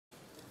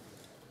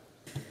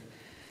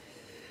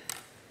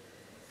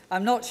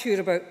I'm not sure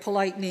about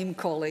polite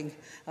name-calling.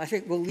 I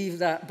think we'll leave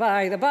that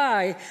by the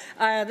by.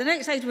 The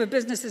next item of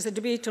business is a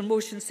debate on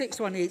motion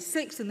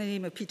 6186 in the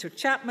name of Peter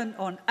Chapman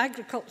on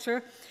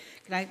agriculture.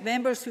 Can I ask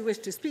members who wish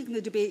to speak in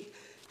the debate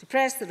to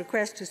press the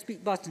request to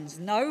speak buttons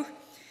now?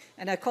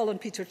 And I call on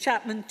Peter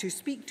Chapman to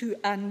speak to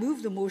and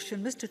move the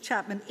motion. Mr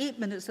Chapman, 8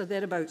 minutes or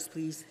thereabouts,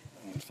 please.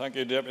 Thank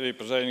you, Deputy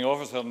Presiding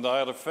Officer, and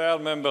I refer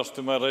members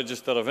to my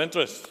register of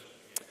interest.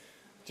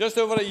 Just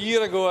over a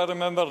year ago, I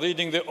remember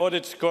reading the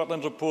Audit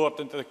Scotland report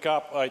into the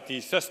CAP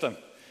IT system,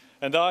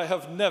 and I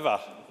have never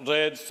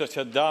read such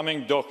a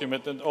damning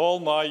document in all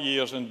my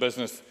years in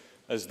business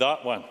as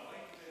that one.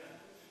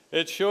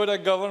 It showed a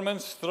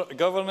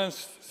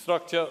governance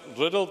structure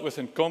riddled with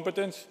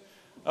incompetence,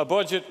 a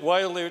budget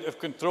wildly out of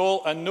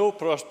control, and no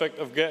prospect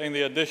of getting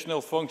the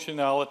additional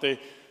functionality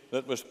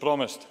that was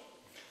promised.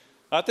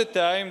 At the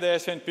time, the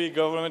SNP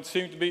government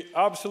seemed to be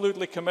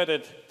absolutely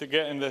committed to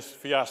getting this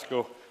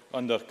fiasco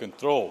under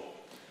control.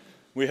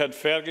 We had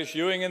Fergus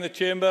Ewing in the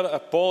chamber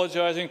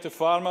apologising to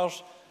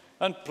farmers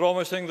and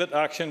promising that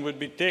action would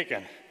be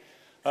taken.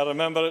 I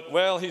remember it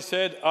well. He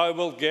said, "I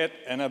will get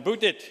in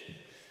about it."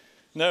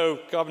 Now,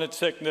 Cabinet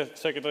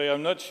Secretary,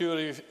 I'm not sure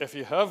if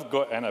you have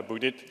got in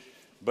about it,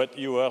 but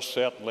you are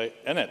certainly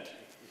in it.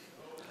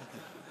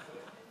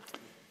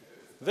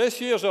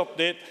 This year's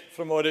update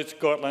from Audit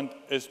Scotland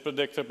is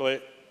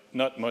predictably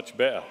not much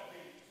better.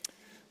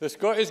 The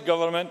Scottish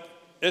Government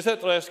is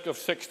at risk of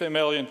 £60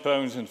 million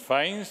in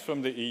fines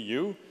from the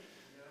EU,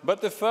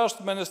 but the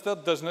First Minister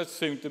does not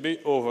seem to be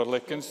overly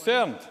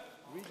concerned.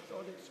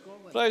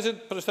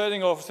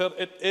 Presiding Officer,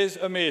 it is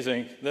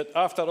amazing that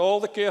after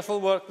all the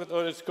careful work that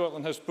Audit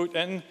Scotland has put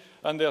in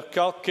and their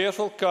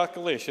careful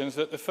calculations,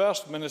 that the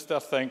First Minister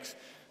thinks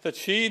that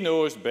she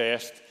knows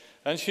best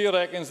and she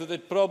reckons that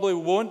it probably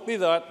won't be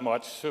that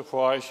much, so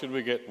why should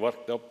we get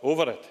worked up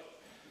over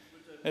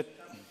it?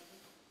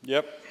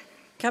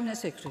 Cabinet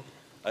Secretary.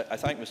 I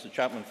thank Mr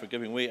Chapman for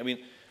giving way. I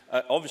mean,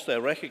 obviously I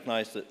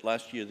recognise that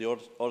last year the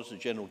Auditor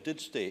General did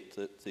state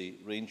that the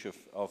range of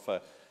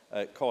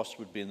costs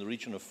would be in the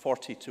region of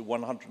 40 to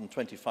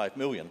 125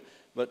 million.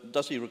 But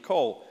does he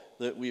recall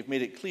that we have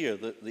made it clear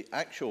that the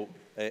actual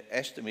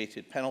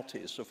estimated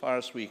penalties, so far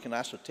as we can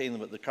ascertain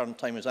them at the current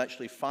time, is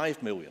actually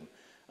 5 million.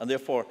 And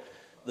therefore,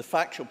 the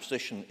factual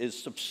position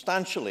is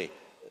substantially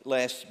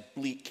less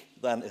bleak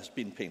than has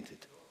been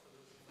painted.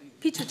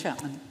 Peter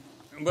Chapman.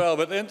 Well,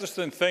 but the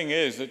interesting thing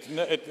is that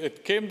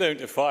it came down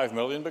to 5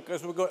 million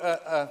because we've got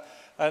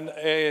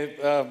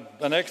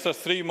an extra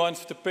 3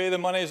 months to pay the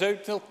monies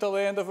out till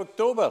the end of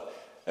October.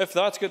 If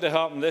that's going to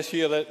happen this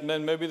year,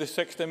 then maybe the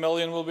 60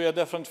 million will be a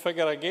different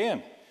figure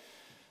again.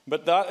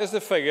 But that is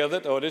the figure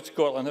that Audit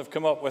Scotland have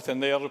come up with in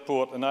their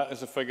report, and that is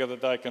the figure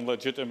that I can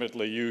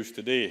legitimately use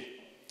today.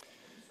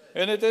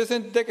 And it is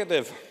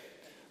indicative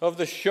of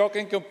the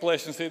shocking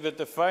complacency that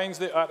defines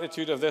the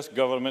attitude of this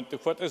government to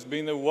what has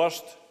been the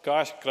worst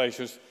cash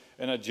crisis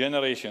in a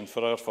generation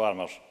for our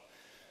farmers.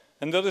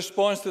 And the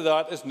response to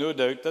that is no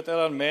doubt that there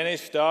are many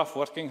staff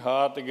working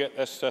hard to get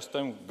this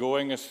system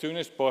going as soon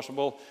as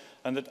possible,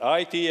 and that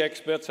IT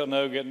experts are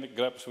now getting to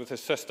grips with the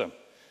system.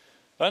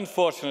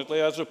 Unfortunately,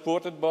 as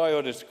reported by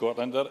Audit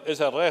Scotland, there is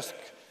a risk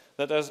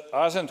that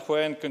as and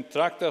when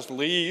contractors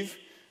leave,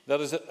 there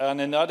is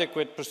an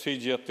inadequate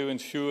procedure to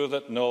ensure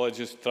that knowledge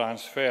is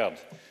transferred.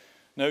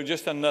 Now,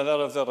 just another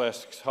of the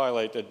risks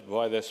highlighted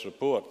by this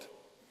report.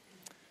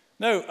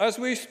 Now, as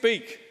we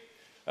speak,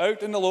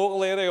 out in the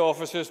local area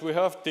offices, we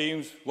have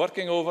teams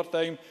working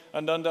overtime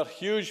and under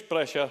huge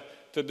pressure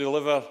to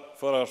deliver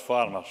for our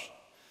farmers,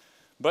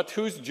 but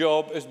whose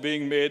job is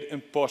being made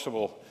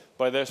impossible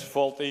by this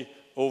faulty,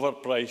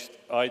 overpriced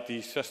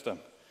IT system.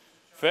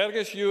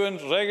 Fergus Ewing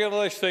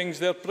regularly sings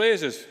their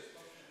praises,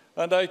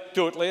 and I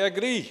totally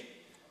agree.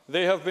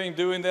 They have been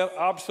doing their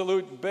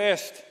absolute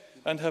best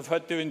and have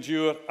had to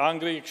endure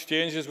angry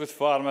exchanges with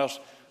farmers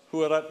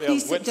who are at their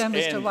wits' end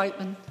Mr.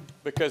 Whiteman.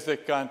 Because they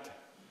can't.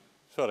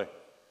 Sorry.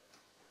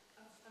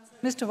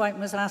 Mr.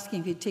 Whiteman was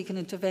asking if he'd taken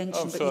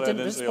intervention, but he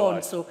didn't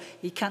respond, so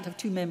he can't have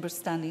two members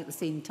standing at the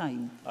same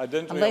time. I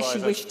didn't unless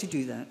you wish to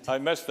do that. I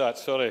missed that.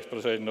 Sorry,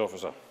 Presiding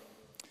Officer.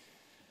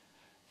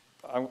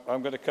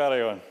 I'm going to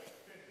carry on.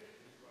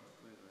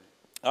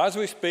 As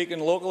we speak, in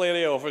local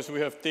area office, we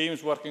have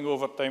teams working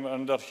overtime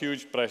under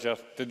huge pressure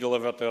to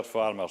deliver to our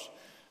farmers.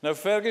 Now,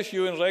 Fergus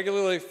Ewing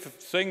regularly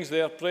sings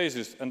their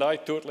praises, and I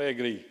totally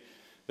agree.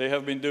 They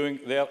have been doing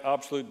their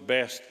absolute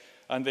best,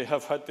 and they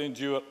have had to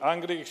endure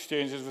angry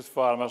exchanges with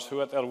farmers who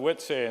are at their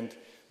wits' end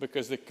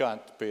because they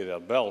can't pay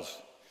their bills.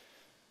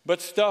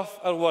 But staff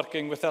are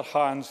working with their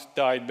hands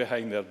tied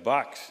behind their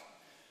backs.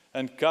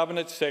 And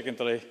Cabinet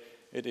Secretary,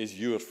 it is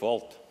your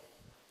fault.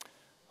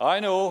 I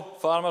know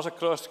farmers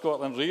across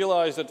Scotland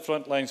realise that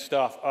frontline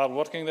staff are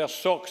working their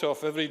socks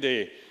off every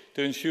day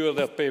to ensure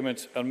their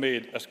payments are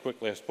made as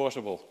quickly as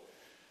possible.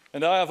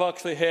 And I have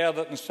actually heard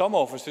that in some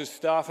offices,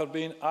 staff are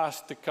being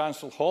asked to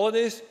cancel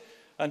holidays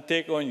and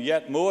take on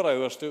yet more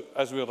hours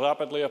as we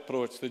rapidly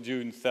approach the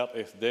June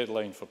 30th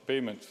deadline for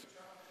payments.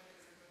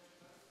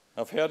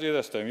 I've heard you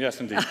this time,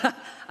 yes indeed.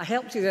 I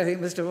helped you, I think,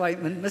 Mr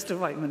Whiteman. Mr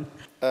Whiteman.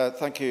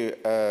 Thank you,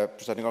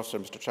 Presiding Officer,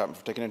 Mr Chapman,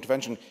 for taking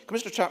intervention. Can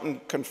Mr Chapman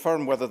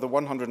confirm whether the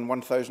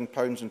 £101,000 in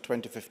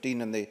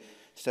 2015 and the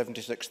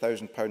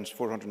 £76,000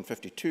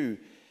 452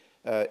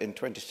 in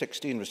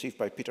 2016 received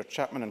by Peter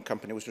Chapman and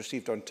Company was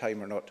received on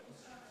time or not?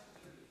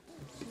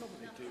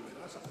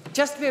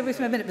 Just bear with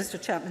me a minute,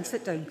 Mr Chapman.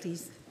 Sit down,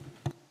 please.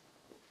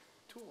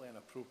 Totally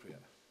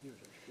inappropriate.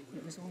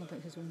 It was all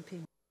about his own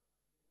payment.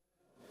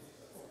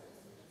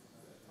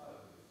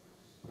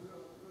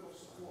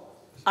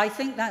 I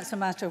think that's a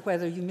matter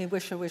whether you may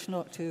wish or wish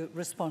not to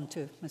respond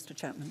to, Mr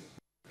Chapman.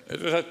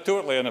 It was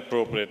totally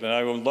inappropriate and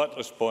I will not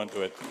respond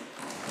to it.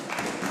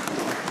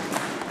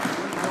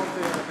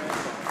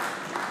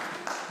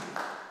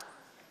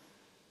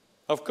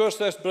 Of course,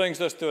 this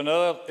brings us to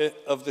another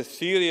of the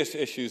serious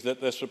issues that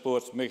this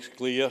report makes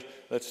clear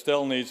that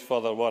still needs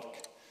further work.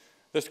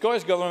 The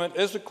Scottish Government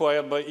is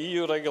required by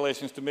EU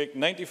regulations to make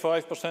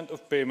 95%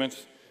 of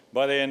payments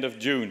by the end of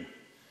June.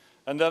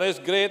 And there is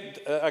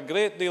a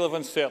great deal of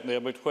uncertainty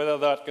about whether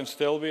that can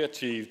still be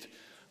achieved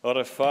or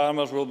if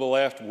farmers will be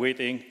left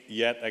waiting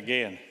yet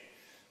again.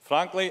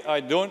 Frankly, I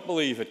don't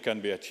believe it can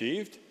be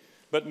achieved,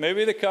 but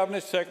maybe the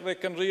Cabinet Secretary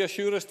can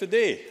reassure us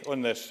today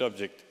on this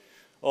subject.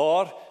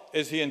 Or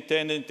is he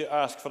intending to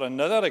ask for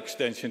another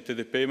extension to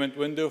the payment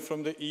window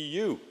from the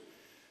EU?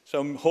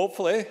 So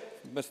hopefully,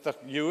 Mr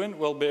Ewan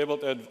will be able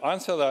to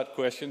answer that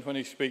question when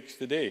he speaks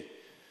today.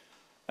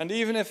 And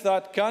even if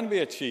that can be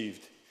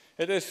achieved,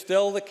 it is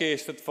still the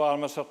case that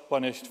farmers are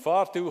punished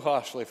far too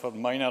harshly for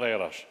minor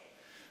errors.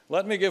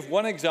 Let me give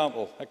one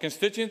example. A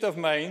constituent of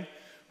mine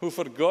who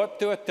forgot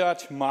to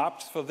attach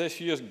maps for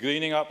this year's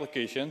greening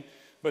application,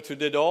 but who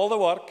did all the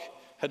work,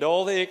 had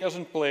all the acres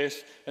in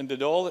place, and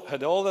had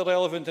all the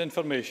relevant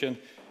information,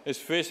 is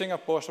facing a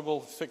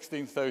possible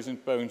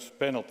 £16,000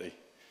 penalty.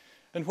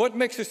 And what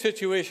makes the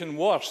situation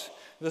worse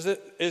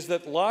is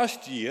that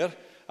last year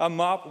a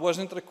map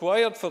wasn't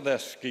required for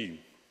this scheme.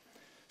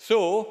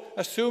 So,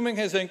 assuming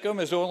his income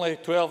is only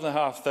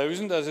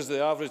 £12,500, as is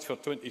the average for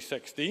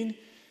 2016,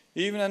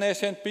 even an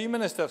SNP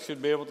minister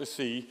should be able to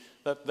see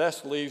that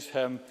this leaves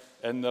him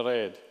in the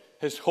red.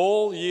 His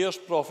whole year's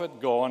profit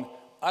gone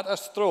at a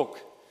stroke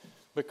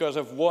because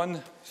of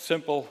one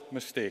simple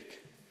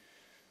mistake.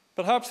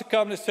 Perhaps the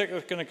Cabinet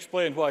Secretary can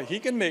explain why he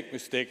can make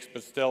mistakes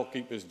but still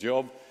keep his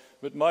job,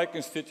 but my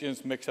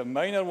constituent makes a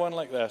minor one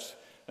like this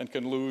and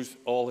can lose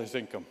all his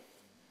income.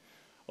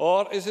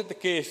 Or is it the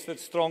case that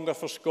Stronger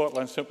for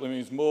Scotland simply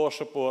means more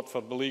support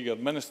for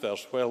beleaguered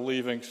ministers while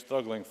leaving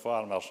struggling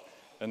farmers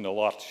in the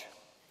lurch?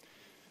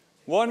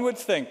 One would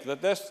think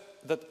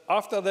that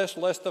after this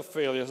list of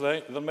failures,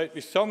 there might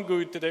be some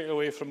good to take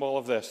away from all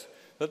of this,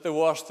 that the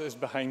worst is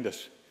behind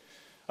us.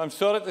 I'm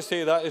sorry to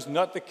say that is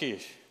not the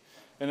case.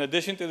 In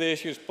addition to the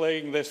issues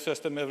plaguing this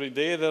system every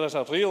day, there is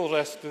a real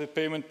risk to the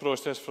payment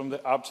process from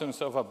the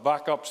absence of a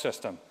backup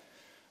system.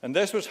 And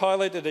this was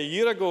highlighted a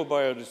year ago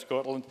by Audit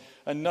Scotland,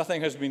 and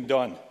nothing has been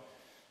done.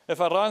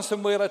 If a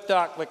ransomware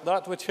attack like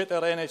that which hit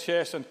our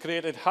NHS and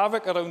created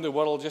havoc around the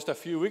world just a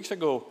few weeks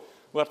ago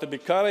were to be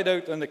carried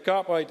out on the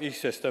CAP IT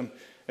system,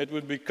 it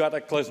would be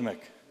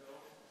cataclysmic.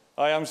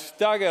 I am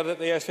staggered that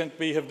the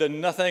SNP have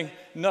done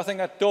nothing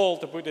at all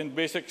to put in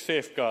basic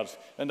safeguards,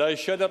 and I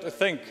shudder to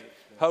think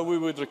how we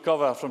would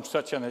recover from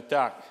such an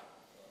attack.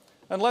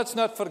 And let's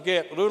not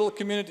forget, rural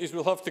communities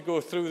will have to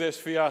go through this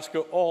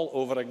fiasco all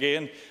over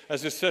again,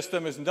 as the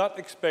system is not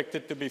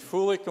expected to be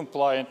fully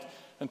compliant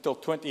until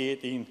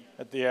 2018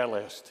 at the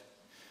earliest.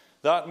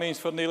 That means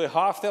for nearly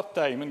half their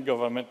time in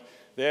government,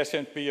 the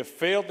SNP have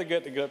failed to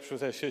get to grips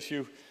with this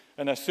issue,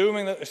 and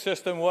assuming that the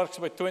system works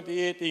by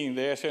 2018,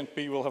 the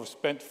SNP will have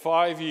spent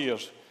 5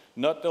 years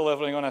not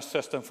delivering on a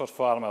system for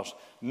farmers,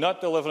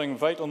 not delivering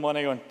vital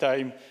money on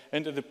time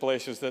into the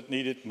places that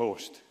need it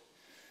most.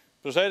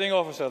 Presiding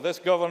Officer, this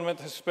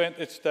government has spent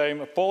its time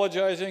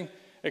apologising,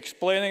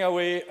 explaining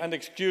away and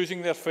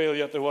excusing their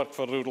failure to work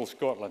for rural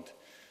Scotland.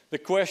 The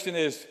question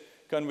is,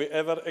 can we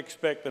ever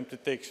expect them to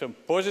take some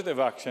positive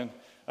action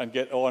and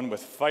get on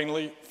with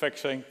finally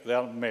fixing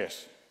their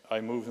mess?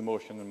 I move the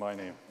motion in my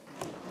name.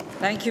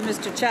 Thank you,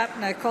 Mr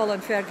Chapman. I call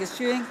on Fergus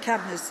Ewing,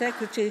 Cabinet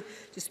Secretary,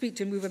 to speak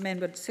to move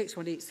Amendment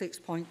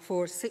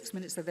 6186.4. 6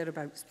 minutes or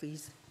thereabouts,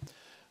 please.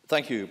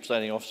 Thank you,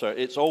 Presiding Officer.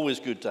 It's always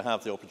good to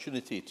have the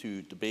opportunity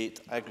to debate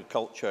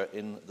agriculture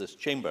in this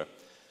chamber.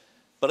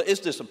 But it is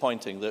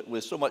disappointing that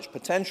with so much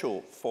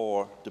potential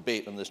for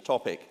debate on this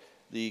topic,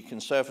 the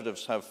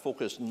Conservatives have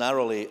focused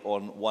narrowly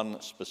on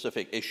one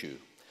specific issue.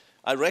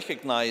 I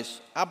recognise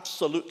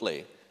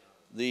absolutely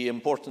the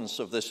importance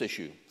of this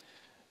issue.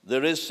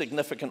 There is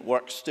significant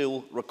work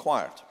still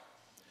required.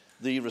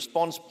 The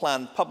response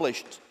plan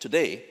published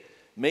today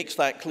makes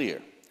that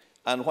clear,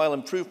 and while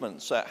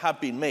improvements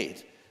have been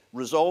made,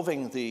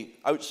 resolving the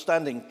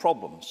outstanding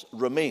problems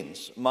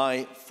remains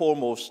my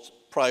foremost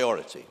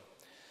priority.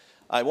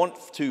 I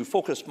want to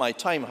focus my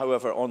time,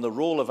 however, on the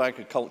role of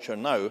agriculture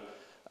now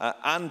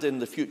and in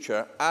the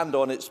future, and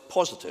on its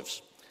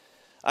positives.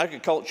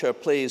 Agriculture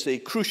plays a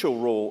crucial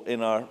role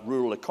in our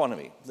rural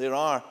economy. There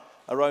are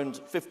around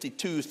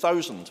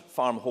 52,000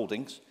 farm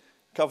holdings,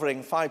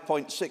 covering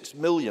 5.6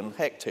 million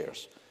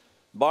hectares.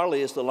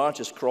 Barley is the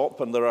largest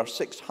crop, and there are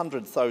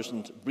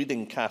 600,000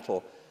 breeding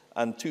cattle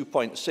and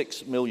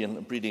 2.6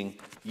 million breeding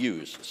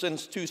ewes.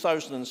 Since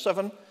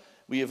 2007,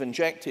 we have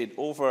injected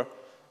over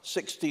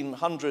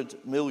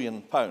 £1,600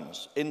 million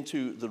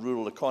into the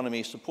rural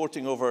economy,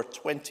 supporting over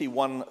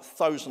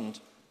 21,000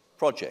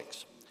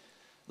 projects.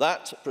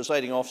 That,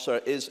 Presiding Officer,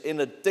 is in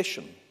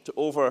addition to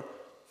over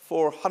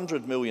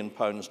 £400 million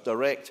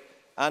direct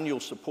annual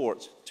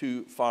support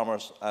to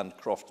farmers and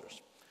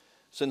crofters.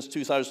 Since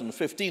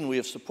 2015, we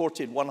have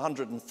supported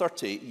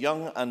 130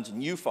 young and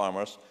new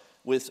farmers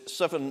with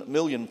 £7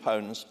 million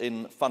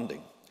in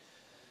funding.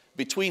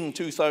 Between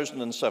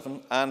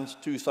 2007 and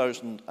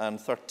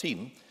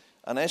 2013,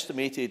 an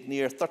estimated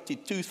near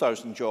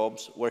 32,000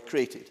 jobs were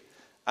created,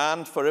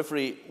 and for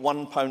every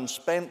 £1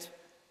 spent,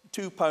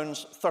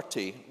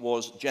 £2.30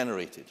 was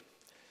generated.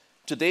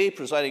 Today,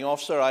 Presiding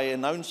Officer, I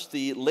announce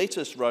the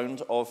latest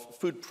round of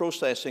food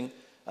processing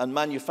and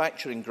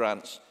manufacturing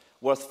grants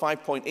worth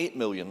 £5.8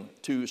 million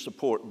to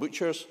support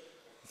butchers,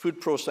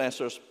 food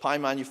processors, pie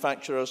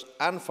manufacturers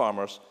and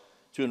farmers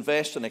to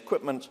invest in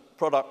equipment,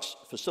 products,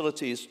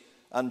 facilities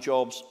and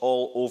jobs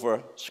all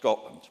over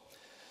Scotland.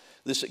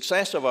 The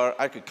success of our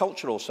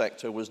agricultural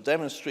sector was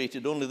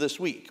demonstrated only this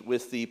week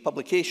with the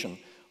publication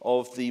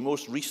of the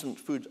most recent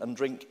food and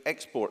drink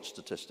export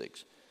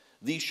statistics.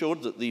 These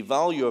showed that the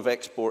value of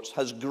exports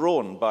has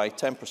grown by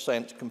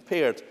 10%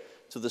 compared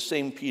to the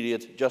same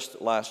period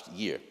just last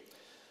year.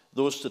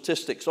 Those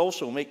statistics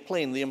also make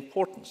plain the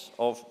importance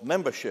of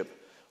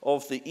membership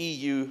of the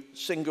EU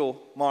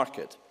single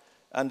market,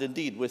 and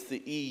indeed with the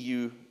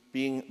EU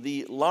being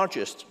the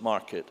largest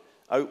market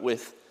out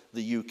with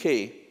the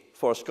UK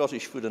for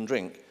Scottish food and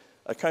drink,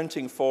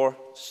 accounting for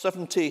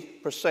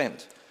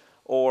 70%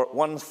 or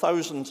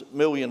 £1,000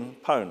 million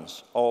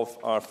of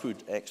our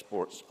food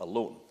exports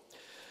alone.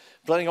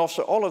 Presiding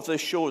Officer, all of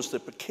this shows the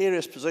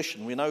precarious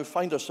position we now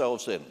find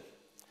ourselves in.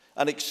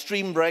 An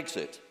extreme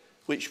Brexit,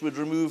 which would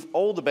remove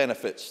all the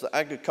benefits that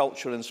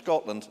agriculture in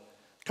Scotland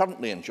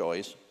currently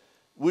enjoys,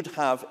 would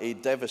have a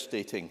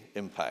devastating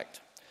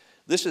impact.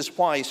 This is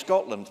why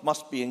Scotland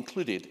must be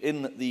included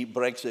in the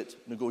Brexit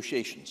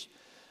negotiations.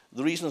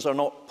 The reasons are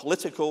not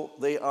political,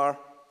 they are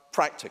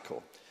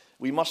practical.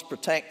 We must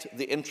protect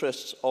the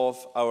interests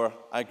of our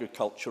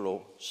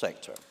agricultural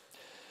sector.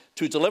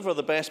 To deliver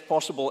the best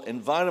possible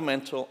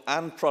environmental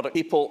and product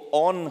people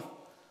on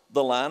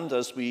the land,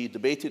 as we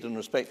debated in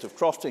respect of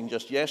crofting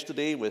just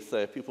yesterday with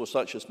people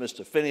such as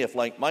Mr. Finney of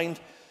like mind,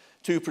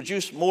 to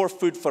produce more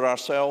food for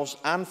ourselves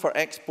and for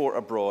export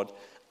abroad,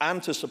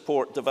 and to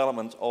support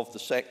development of the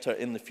sector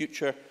in the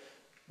future,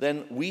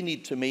 then we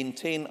need to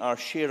maintain our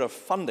share of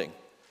funding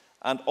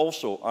and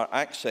also our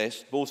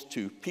access both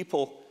to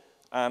people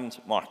and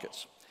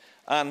markets.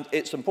 And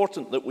it's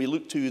important that we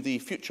look to the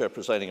future,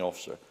 Presiding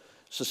Officer.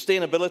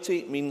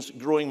 Sustainability means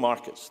growing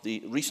markets.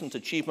 The recent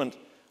achievement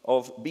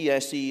of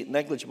BSE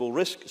negligible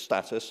risk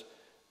status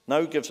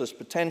now gives us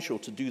potential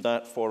to do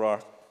that for our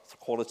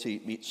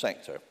quality meat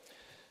sector.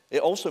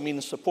 It also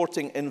means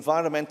supporting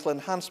environmental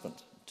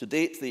enhancement. To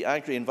date, the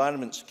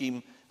Agri-Environment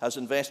Scheme has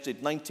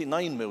invested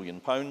 £99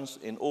 million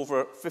in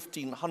over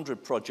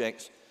 1,500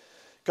 projects,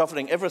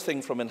 covering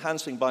everything from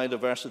enhancing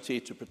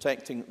biodiversity to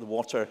protecting the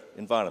water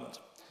environment.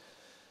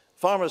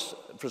 Farmers,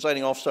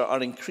 Presiding Officer,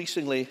 are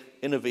increasingly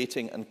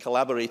innovating and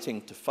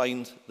collaborating to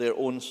find their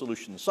own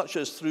solutions, such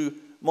as through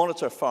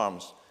monitor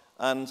farms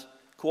and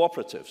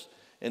cooperatives.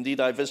 Indeed,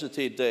 I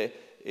visited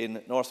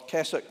in North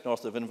Keswick,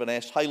 north of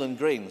Inverness, Highland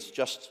Grains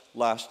just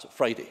last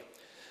Friday.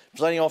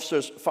 Presiding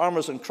Officers,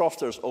 farmers and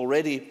crofters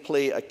already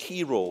play a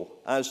key role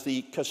as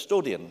the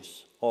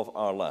custodians of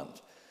our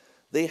land.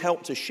 They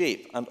help to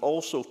shape and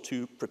also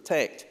to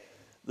protect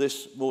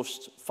this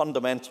most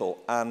fundamental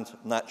and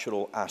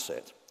natural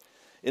asset.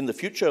 In the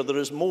future, there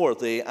is more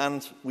they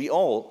and we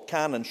all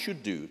can and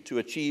should do to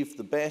achieve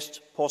the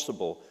best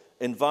possible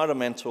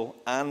environmental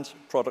and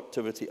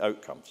productivity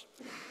outcomes.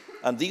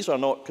 And these are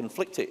not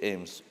conflicting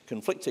aims,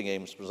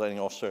 Presiding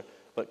Officer,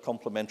 but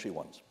complementary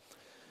ones.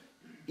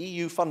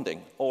 EU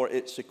funding, or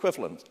its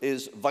equivalent,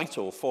 is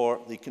vital for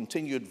the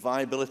continued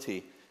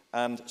viability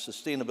and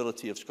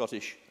sustainability of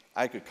Scottish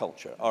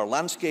agriculture. Our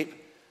landscape,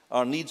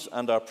 our needs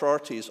and our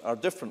priorities are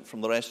different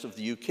from the rest of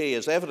the UK,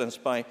 as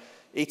evidenced by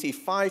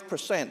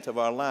 85% of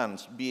our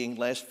land being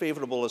less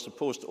favourable as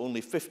opposed to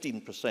only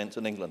 15%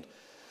 in England.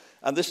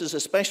 And this is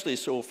especially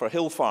so for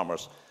hill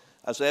farmers,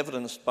 as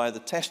evidenced by the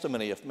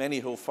testimony of many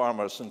hill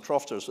farmers and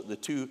crofters at the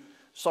two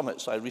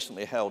summits I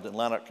recently held in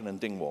Lanark and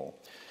Dingwall.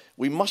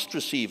 We must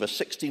receive a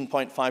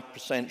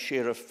 16.5%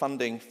 share of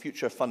funding,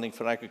 future funding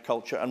for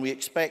agriculture, and we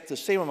expect the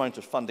same amount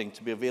of funding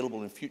to be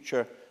available in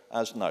future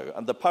as now.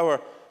 And the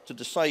power to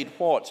decide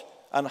what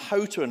and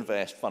how to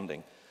invest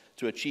funding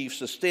to achieve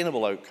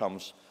sustainable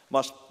outcomes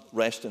must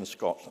rest in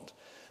Scotland.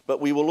 But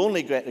we will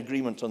only get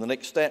agreement on the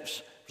next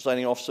steps,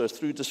 Presiding Officer,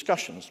 through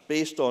discussions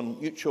based on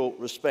mutual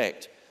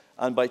respect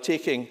and by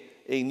taking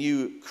a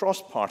new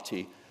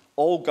cross-party,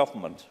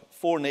 all-government,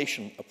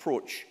 four-nation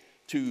approach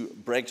to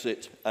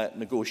Brexit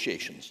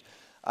negotiations.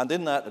 And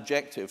in that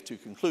objective, to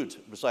conclude,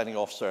 Presiding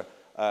Officer,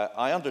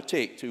 I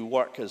undertake to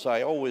work, as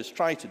I always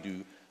try to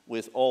do,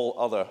 with all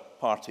other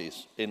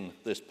parties in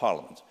this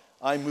Parliament.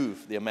 I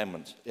move the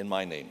amendment in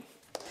my name.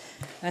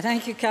 I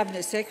thank you,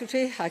 Cabinet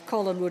Secretary. I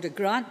call on Rhoda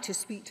Grant to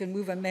speak to and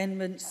move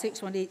Amendment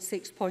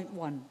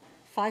 6186.1.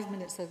 5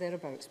 minutes or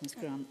thereabouts, Ms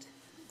Grant.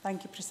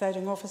 Thank you,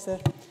 Presiding Officer.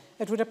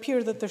 It would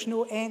appear that there's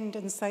no end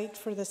in sight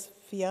for this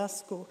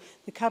fiasco.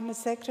 The Cabinet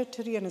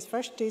Secretary in his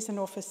first days in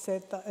office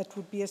said that it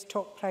would be his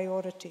top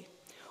priority.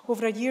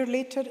 Over a year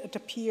later, it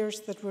appears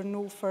that we're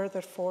no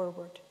further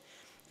forward.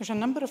 There's a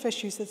number of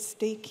issues at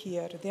stake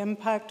here: the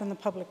impact on the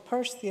public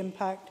purse, the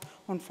impact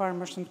on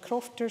farmers and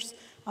crofters,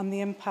 and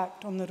the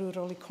impact on the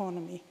rural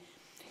economy.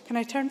 Can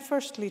I turn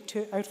firstly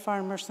to our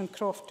farmers and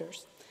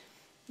crofters?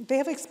 They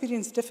have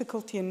experienced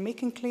difficulty in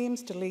making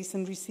claims, delays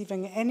in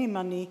receiving any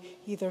money,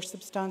 either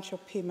substantial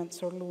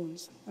payments or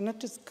loans, and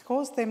it has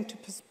caused them to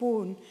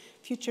postpone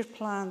future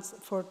plans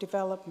for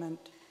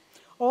development.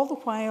 All the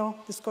while,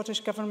 the Scottish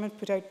Government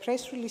put out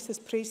press releases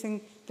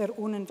praising their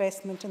own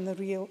investment in the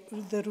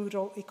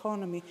rural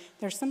economy.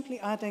 They're simply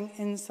adding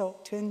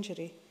insult to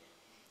injury.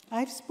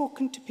 I've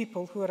spoken to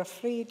people who are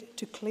afraid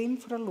to claim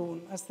for a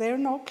loan as they're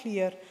not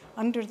clear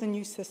under the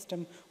new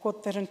system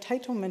what their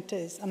entitlement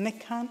is, and they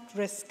can't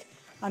risk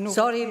an overpayment.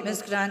 Sorry,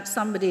 Ms Grant,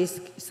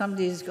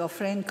 somebody's got a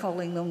friend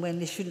calling them when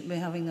they shouldn't be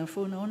having their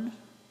phone on.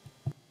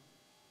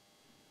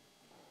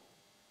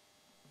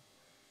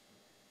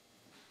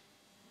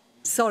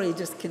 Sorry,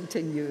 just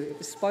continue. It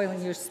was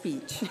spoiling your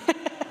speech.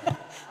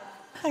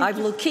 I've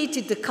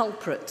located the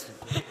culprit.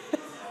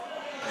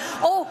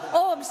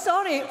 Oh, I'm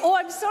sorry. Oh,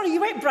 I'm sorry.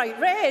 You went bright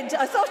red.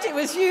 I thought it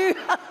was you.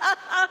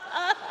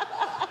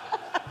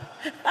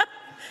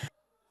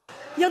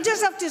 You'll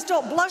just have to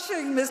stop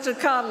blushing, Mr.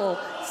 Carlow.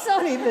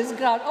 Sorry, Ms.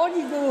 Grant. On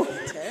you go.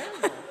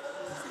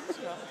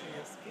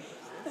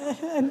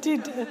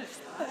 Indeed,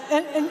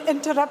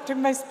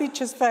 interrupting my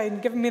speech is fine.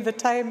 Giving me the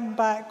time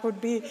back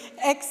would be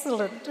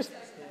excellent.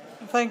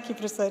 Thank you,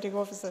 Presiding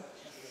Officer.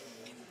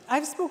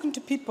 I've spoken to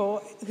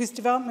people whose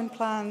development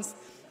plans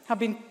have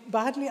been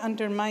badly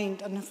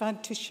undermined and have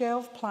had to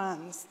shelve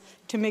plans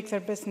to make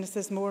their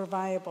businesses more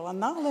viable,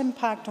 and that will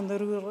impact on the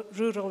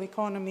rural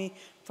economy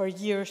for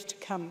years to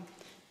come.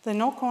 The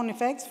knock-on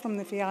effects from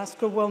the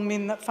fiasco will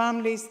mean that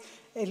families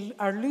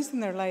are losing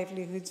their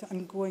livelihoods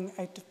and going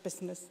out of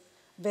business.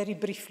 Very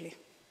briefly.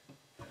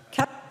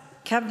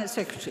 Cabinet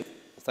Secretary.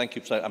 Thank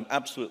you, President. I'm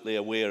absolutely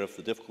aware of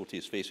the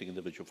difficulties facing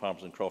individual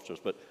farmers and crofters,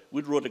 but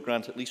would Rhoda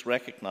Grant at least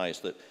recognise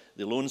that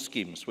the loan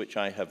schemes which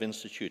I have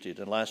instituted,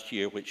 and last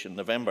year, which in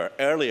November,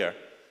 earlier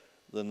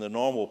than the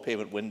normal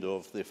payment window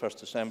of the 1st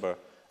December,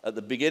 at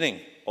the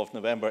beginning of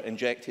November,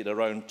 injected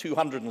around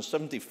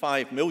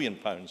 £275 million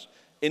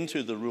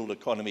into the rural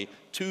economy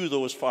to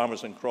those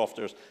farmers and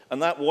crofters, and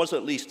that was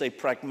at least a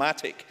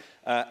pragmatic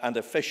and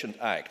efficient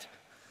act.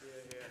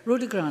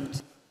 Rhoda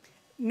Grant.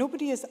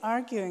 Nobody is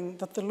arguing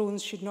that the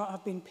loans should not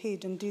have been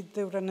paid. Indeed,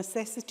 they were a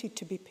necessity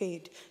to be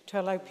paid to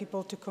allow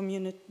people to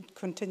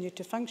continue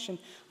to function.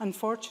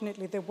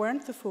 Unfortunately, they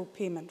weren't the full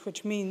payment,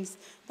 which means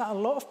that a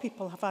lot of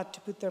people have had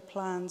to put their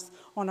plans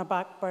on a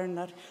back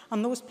burner,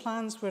 and those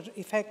plans were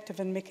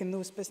effective in making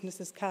those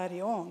businesses carry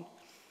on.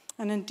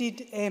 And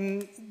indeed,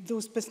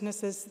 those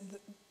businesses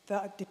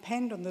that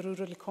depend on the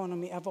rural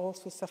economy have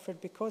also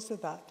suffered because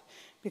of that.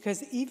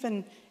 Because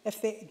even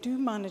if they do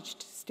manage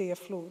to stay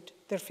afloat,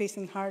 they're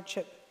facing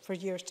hardship for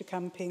years to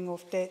come, paying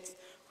off debts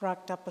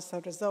racked up as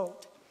a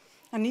result.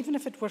 And even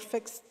if it were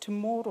fixed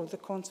tomorrow, the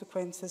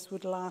consequences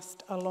would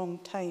last a long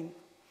time.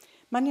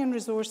 Money and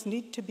resource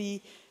need to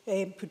be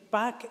put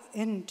back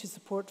in to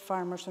support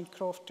farmers and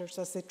crofters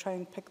as they try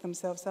and pick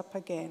themselves up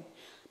again.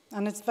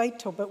 And it's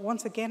vital, but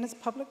once again, it's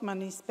public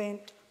money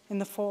spent in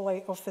the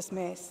fallout of this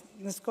mess.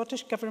 The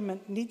Scottish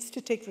Government needs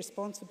to take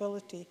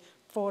responsibility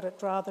for it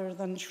rather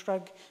than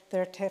shrug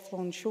their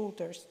Teflon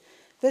shoulders.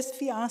 This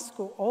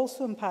fiasco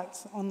also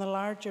impacts on the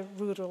larger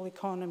rural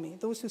economy,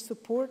 those who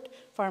support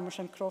farmers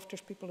and crofters,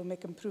 people who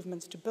make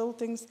improvements to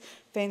buildings,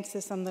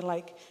 fences and the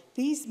like.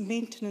 These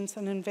maintenance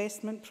and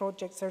investment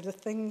projects are the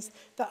things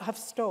that have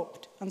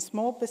stopped, and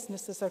small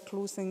businesses are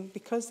closing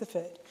because of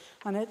it,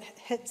 and it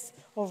hits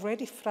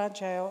already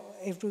fragile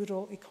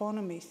rural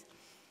economies.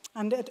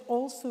 And it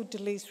also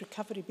delays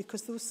recovery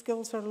because those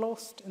skills are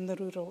lost in the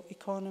rural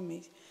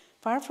economy.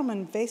 Far from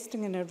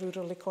investing in a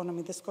rural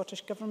economy, the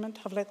Scottish Government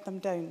have let them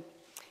down.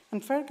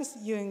 And Fergus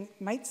Ewing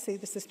might say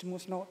the system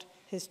was not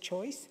his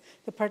choice.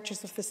 The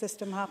purchase of the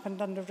system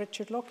happened under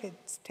Richard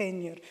Lockheed's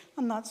tenure,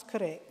 and that's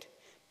correct.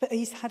 But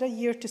he's had a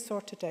year to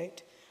sort it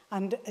out,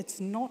 and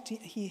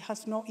he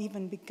has not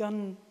even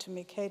begun to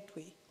make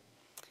headway.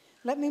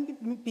 Let me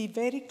be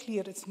very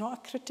clear, it's not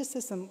a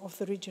criticism of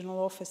the regional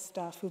office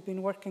staff who've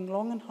been working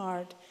long and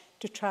hard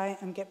to try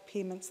and get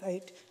payments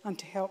out and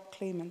to help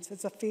claimants.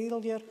 It's a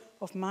failure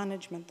of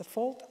management. The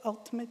fault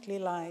ultimately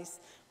lies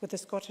with the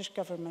Scottish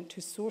Government,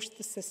 who sourced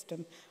the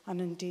system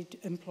and indeed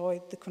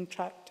employed the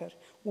contractor.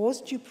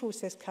 Was due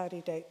process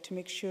carried out to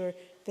make sure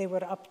they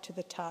were up to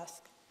the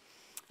task?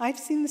 I've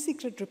seen the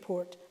secret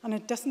report, and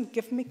it doesn't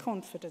give me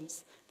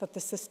confidence that the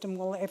system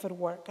will ever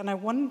work. And I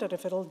wonder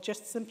if it'll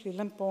just simply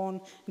limp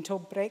on until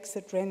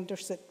Brexit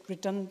renders it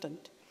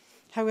redundant.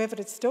 However,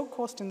 it's still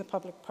costing the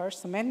public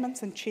purse.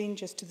 Amendments and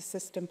changes to the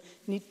system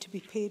need to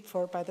be paid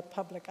for by the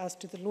public, as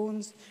do the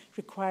loans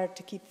required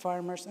to keep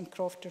farmers and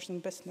crofters in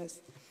business.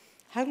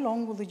 How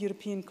long will the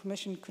European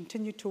Commission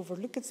continue to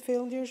overlook its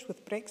failures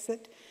with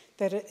Brexit?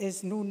 There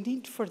is no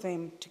need for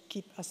them to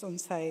keep us on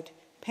side.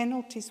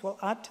 Penalties will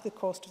add to the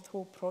cost of the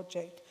whole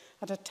project.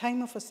 At a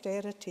time of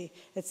austerity,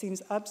 it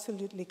seems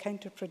absolutely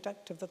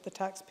counterproductive that the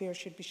taxpayer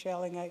should be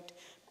shelling out,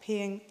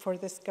 paying for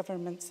this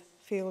government's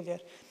failure.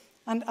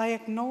 And I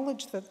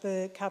acknowledge that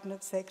the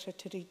Cabinet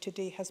Secretary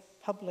today has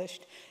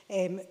published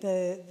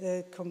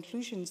the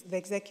conclusions, the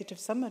executive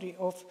summary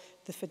of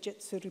the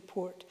Fujitsu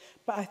report.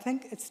 But I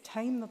think it's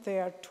time that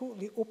they are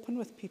totally open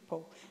with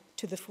people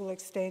to the full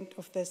extent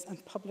of this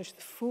and publish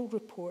the full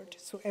report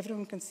so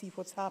everyone can see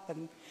what's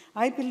happened.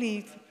 I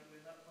believe...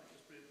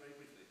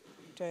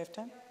 Do I have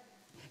time?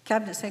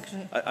 Cabinet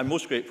Secretary. I'm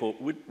most grateful.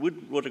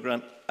 Would Rhoda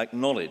Grant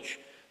acknowledge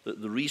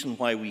that the reason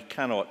why we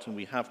cannot and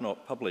we have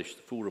not published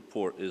the full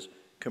report is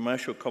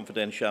commercial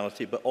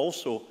confidentiality, but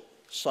also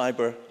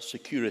cyber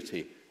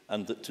security,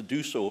 and that to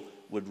do so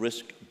would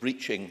risk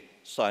breaching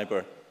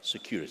cyber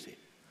security?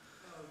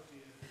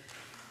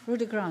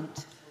 Rhoda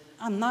Grant.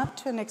 And that,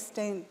 to an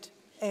extent,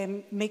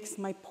 makes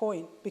my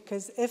point,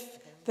 because if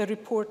the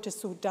report is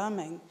so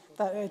damning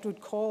that it would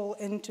call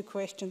into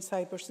question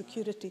cyber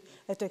security,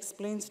 it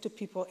explains to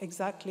people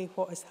exactly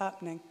what is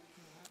happening.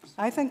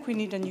 I think we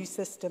need a new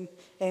system.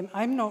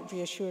 I'm not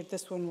reassured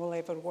this one will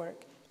ever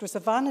work. It was a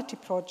vanity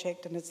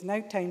project, and it's now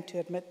time to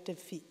admit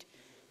defeat.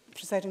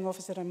 Presiding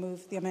Officer, I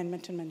move the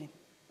amendment in my name.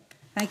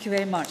 Thank you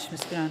very much,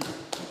 Ms Grant.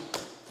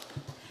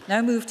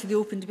 Now move to the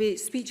open debate.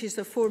 Speeches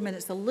of 4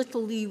 minutes, a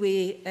little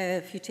leeway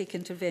if you take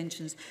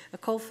interventions. I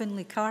call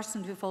Finlay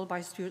Carson, to be followed by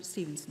Stuart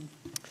Stevenson.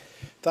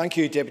 Thank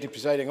you, Deputy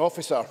Presiding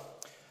Officer.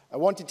 I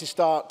wanted to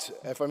start,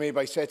 if I may,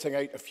 by setting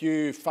out a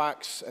few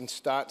facts and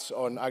stats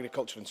on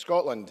agriculture in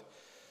Scotland.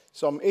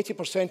 Some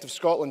 80% of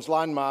Scotland's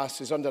land mass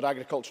is under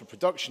agricultural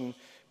production,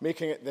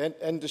 making it the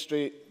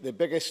industry the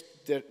biggest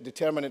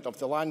determinant of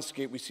the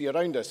landscape we see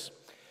around us.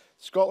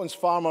 Scotland's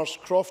farmers,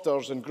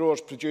 crofters and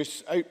growers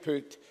produce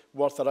output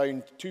worth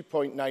around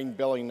 £2.9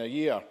 billion a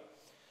year.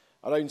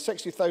 Around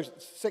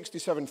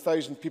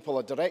 67,000 people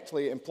are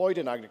directly employed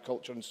in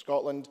agriculture in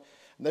Scotland,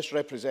 and this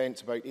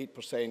represents about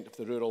 8% of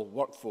the rural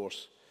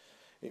workforce.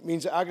 It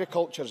means that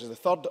agriculture is the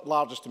third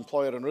largest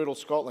employer in rural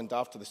Scotland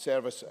after the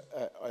service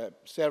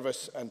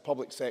and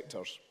public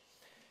sectors.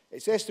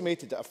 It's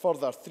estimated that a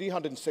further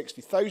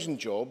 360,000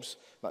 jobs,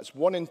 that's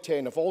 1 in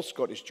 10 of all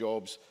Scottish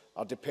jobs,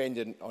 are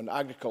dependent on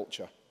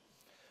agriculture.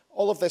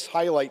 All of this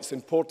highlights the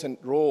important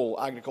role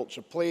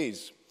agriculture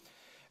plays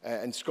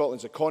in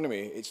Scotland's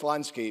economy, its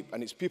landscape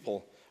and its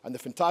people, and the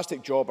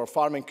fantastic job our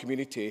farming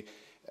community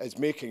is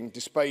making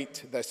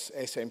despite this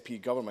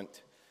SNP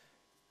government.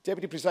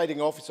 Deputy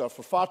Presiding Officer,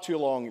 for far too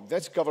long,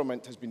 this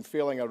government has been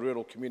failing our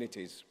rural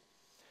communities.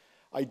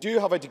 I do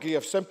have a degree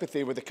of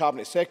sympathy with the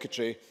Cabinet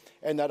Secretary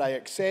in that I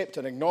accept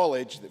and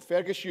acknowledge that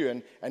Fergus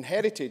Ewan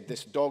inherited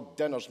this dog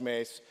dinners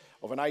mess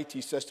of an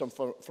IT system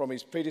from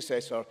his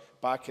predecessor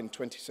back in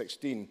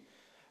 2016.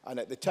 And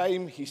at the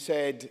time, he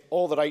said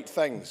all the right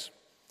things.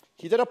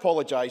 He did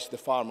apologise to the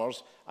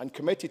farmers and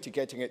committed to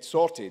getting it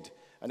sorted.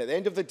 And at the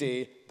end of the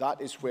day, that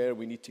is where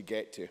we need to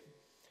get to.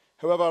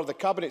 However, the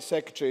Cabinet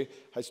Secretary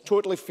has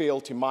totally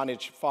failed to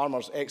manage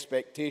farmers'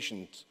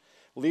 expectations,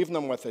 leaving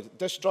them with a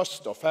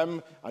distrust of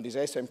him and his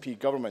SNP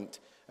government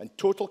and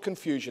total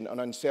confusion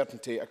and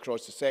uncertainty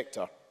across the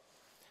sector.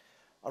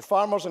 Our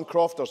farmers and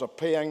crofters are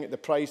paying the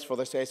price for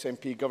this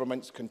SNP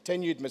government's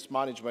continued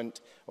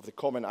mismanagement of the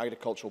Common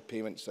Agricultural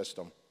Payment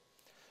System.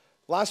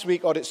 Last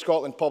week, Audit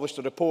Scotland published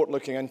a report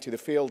looking into the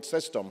failed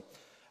system,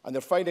 and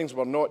their findings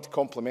were not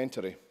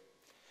complimentary.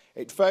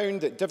 It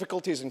found that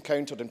difficulties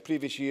encountered in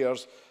previous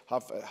years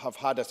have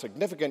had a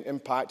significant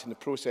impact in the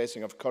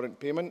processing of current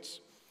payments.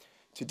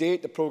 To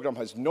date, the programme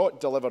has not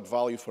delivered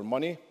value for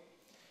money.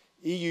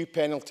 EU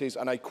penalties,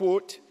 and I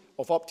quote,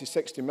 of up to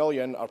 60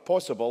 million are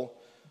possible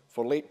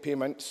for late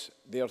payments.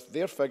 They are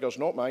their figures,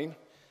 not mine.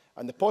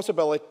 And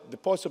possibly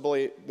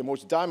the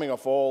most damning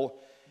of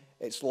all,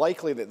 it's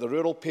likely that the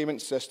rural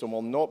payment system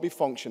will not be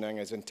functioning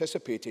as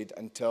anticipated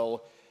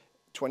until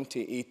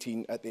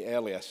 2018 at the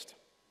earliest.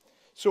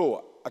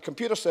 So, a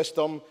computer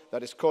system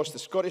that has cost the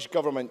Scottish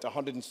Government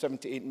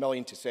 £178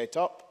 million to set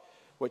up,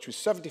 which was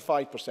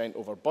 75%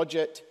 over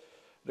budget,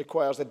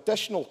 requires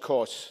additional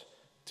costs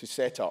to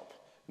set up,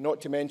 not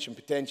to mention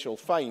potential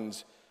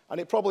fines, and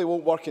it probably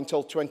won't work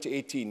until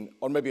 2018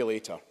 or maybe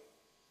later.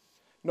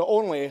 Not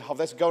only have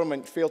this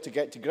government failed to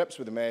get to grips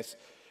with the mess,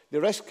 they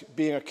risk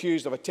being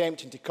accused of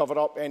attempting to cover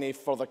up any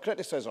further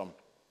criticism.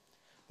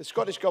 The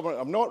Scottish Government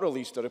have not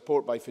released a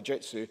report by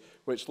Fujitsu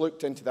which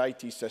looked into the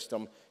IT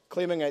system,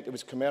 claiming it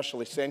was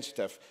commercially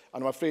sensitive,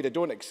 and I'm afraid I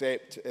don't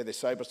accept the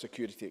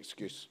cybersecurity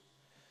excuse.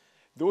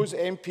 Those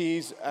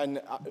MPs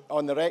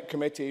on the REC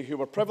committee who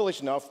were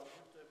privileged enough...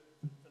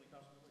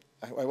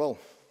 I will.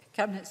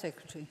 Cabinet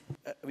Secretary.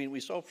 I mean, we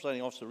saw,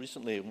 Presiding Officer,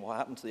 recently what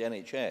happened to the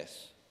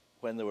NHS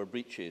when there were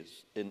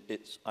breaches in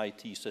its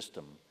IT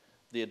system.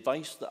 The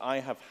advice that I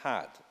have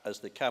had as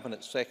the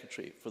Cabinet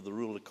Secretary for the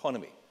rural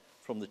economy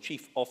from the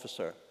Chief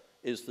Officer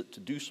is that to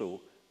do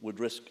so would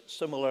risk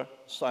similar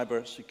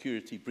cyber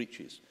security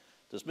breaches.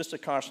 Does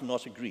Mr Carson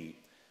not agree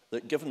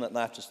that, given that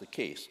that is the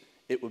case,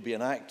 it would be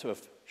an act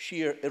of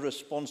sheer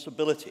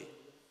irresponsibility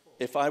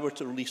if I were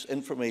to release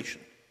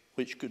information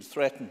which could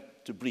threaten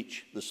to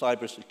breach the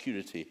cyber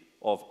security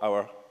of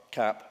our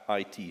CAP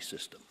IT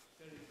system?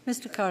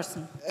 Mr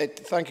Carson.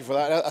 Thank you for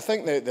that. I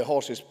think the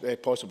horse is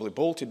possibly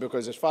bolted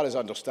because, as far as I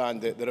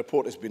understand, the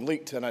report has been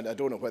leaked, and I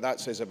don't know what that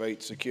says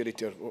about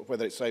security or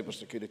whether it's cyber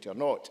security or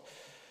not.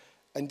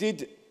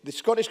 Indeed, the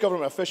Scottish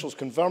Government officials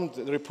confirmed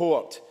that the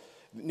report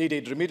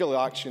needed remedial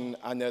action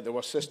and that there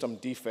were system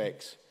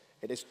defects.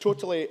 It is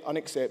totally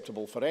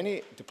unacceptable for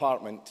any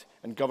department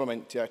and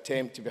government to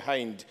attempt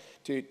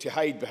to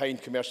hide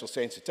behind commercial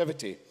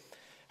sensitivity.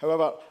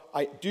 However,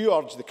 I do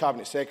urge the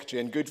Cabinet Secretary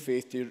in good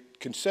faith to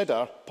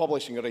consider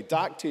publishing a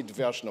redacted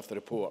version of the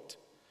report.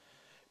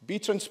 Be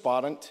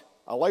transparent,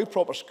 allow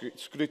proper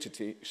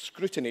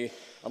scrutiny,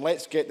 and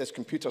let's get this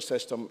computer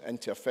system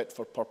into a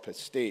fit-for-purpose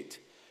state.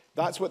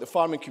 That's what the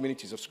farming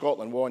communities of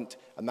Scotland want,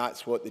 and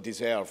that's what they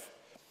deserve.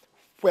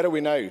 Where are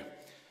we now?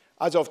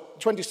 As of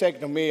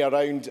 22nd of May,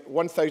 around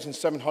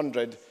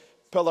 1,700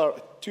 Pillar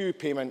 2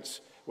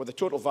 payments with a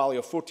total value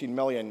of 14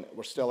 million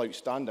were still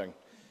outstanding.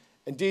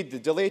 Indeed, the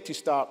delay to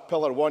start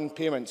Pillar 1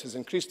 payments has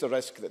increased the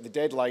risk that the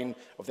deadline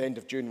of the end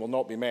of June will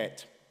not be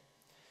met.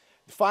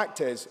 The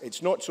fact is,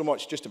 it's not so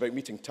much just about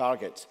meeting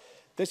targets.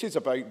 This is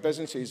about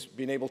businesses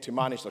being able to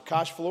manage their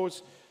cash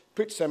flows.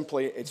 Put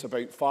simply, it's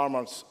about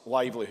farmers'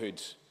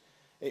 livelihoods.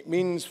 It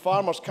means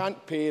farmers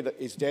can't pay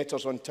his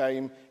debtors on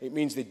time. It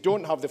means they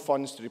don't have the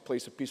funds to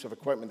replace a piece of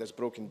equipment that's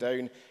broken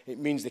down. It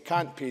means they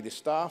can't pay the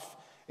staff.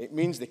 It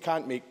means they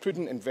can't make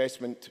prudent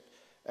investment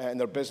in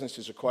their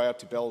businesses required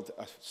to build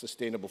a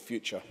sustainable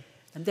future.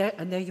 And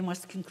there you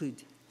must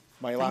conclude.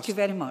 Thank you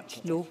very much.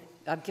 No,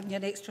 I'm giving you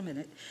an extra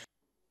minute.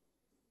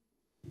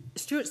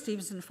 Stuart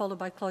Stevenson, followed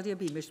by Claudia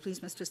Beamish. Please,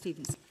 Mr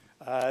Stevenson.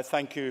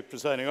 Thank you,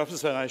 Presiding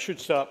Officer. And I should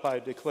start by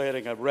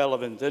declaring a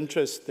relevant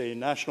interest. The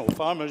National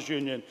Farmers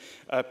Union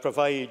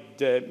provide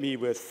me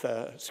with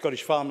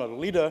Scottish Farmer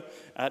Leader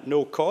at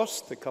no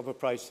cost. The cover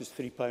price is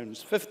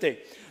 £3.50.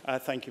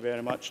 Thank you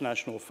very much,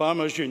 National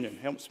Farmers Union.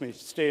 Helps me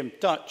stay in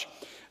touch,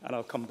 and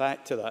I'll come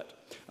back to that.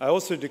 I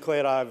also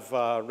declare I've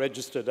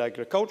registered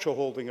agricultural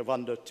holding of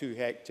under 2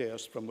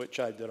 hectares from which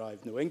I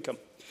derive no income.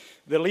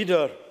 The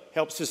Leader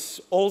helps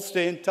us all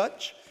stay in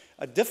touch.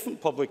 A different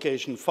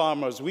publication,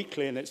 Farmers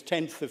Weekly, in its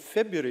 10th of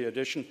February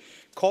edition,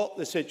 caught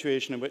the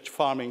situation in which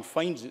farming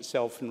finds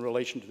itself in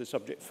relation to the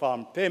subject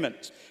farm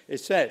payments. It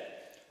said,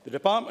 the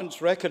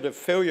Department's record of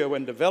failure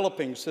when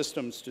developing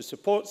systems to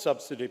support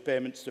subsidy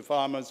payments to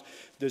farmers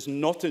does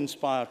not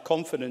inspire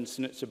confidence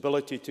in its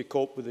ability to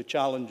cope with the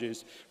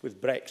challenges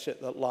with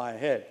Brexit that lie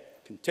ahead.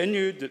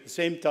 Continued, at the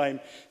same time,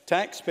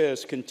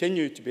 taxpayers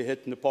continue to be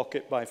hit in the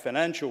pocket by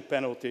financial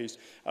penalties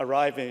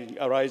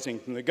arising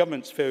from the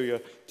government's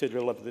failure to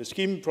deliver the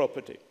scheme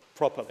properly.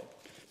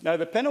 Now,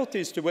 the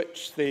penalties to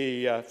which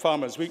the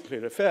Farmers Weekly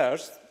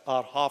refers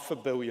are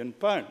 £500 million.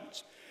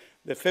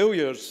 The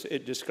failures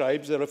it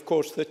describes are, of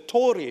course, the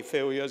Tory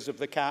failures of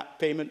the CAP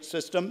payment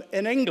system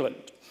in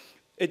England.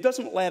 It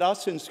doesn't let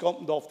us in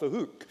Scotland off the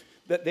hook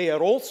that they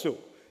are also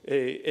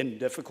in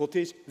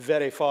difficulties,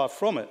 very far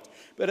from it.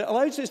 But it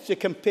allows us to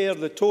compare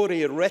the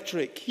Tory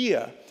rhetoric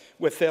here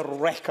with their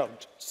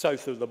record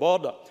south of the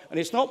border. And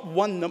it's not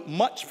one that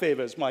much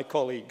favours my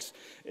colleagues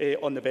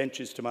on the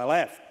benches to my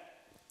left.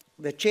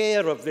 The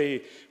chair of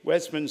the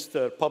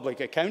Westminster Public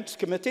Accounts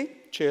Committee,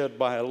 chaired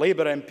by a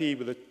Labour MP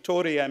with a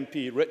Tory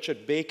MP,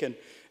 Richard Bacon,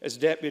 as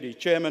deputy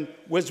chairman,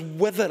 was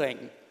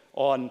withering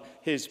on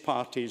his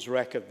party's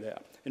record there.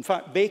 In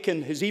fact,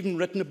 Bacon has even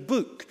written a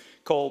book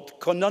called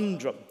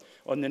Conundrum,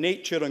 on the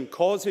nature and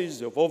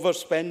causes of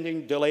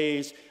overspending,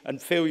 delays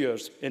and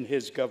failures in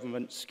his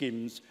government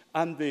schemes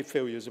and the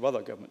failures of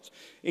other governments.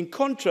 In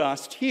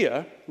contrast,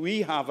 here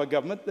we have a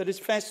government that is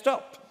fessed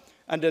up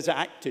and has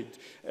acted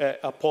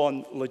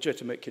upon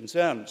legitimate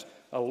concerns.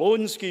 A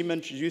loan scheme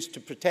introduced to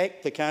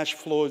protect the cash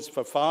flows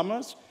for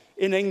farmers.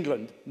 In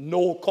England,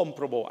 no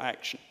comparable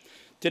action.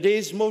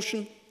 Today's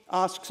motion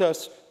asks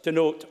us to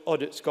note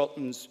Audit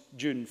Scotland's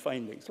June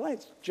findings.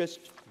 Let's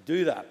just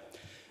do that.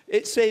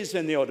 It says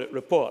in the audit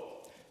report,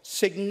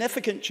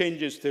 significant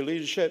changes to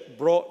leadership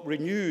brought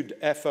renewed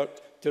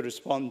effort to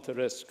respond to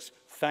risks.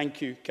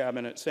 Thank you,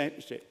 Cabinet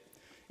Secretary.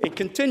 It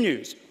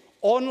continues,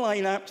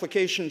 online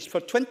applications for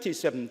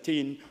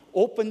 2017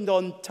 opened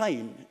on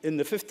time on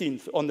the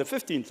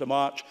 15th of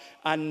March,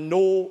 and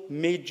no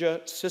major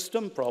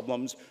system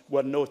problems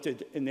were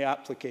noted in the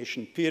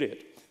application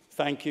period.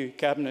 Thank you,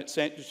 Cabinet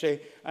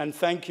Secretary, and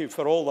thank you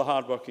for all the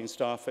hard-working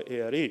staff at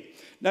ARE.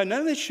 Now,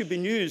 none of this should be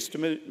news to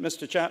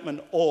Mr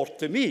Chapman or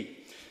to me.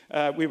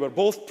 We were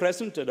both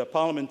present at a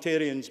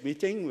parliamentarians'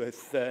 meeting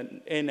with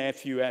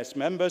NFUS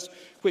members,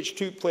 which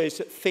took place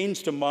at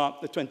Thainstone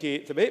Mark the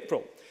 28th of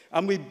April.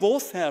 And we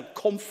both had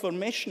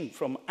confirmation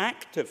from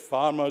active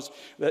farmers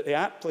that the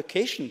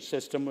application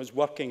system was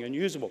working and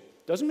usable.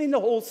 Doesn't mean the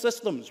whole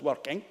system's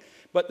working,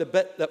 but the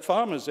bit that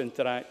farmers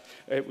interact,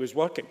 it was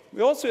working.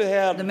 We also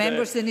heard the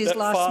members in his that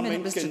last farm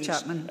minute, Mr. incomes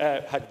Chapman.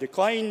 had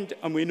declined,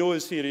 and we know the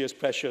serious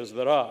pressures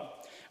there are.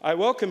 I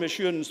welcome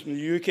assurance from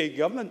the UK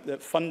Government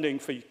that funding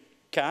for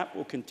CAP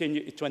will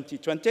continue to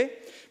 2020,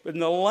 but in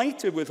the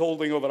light of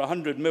withholding over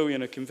 £100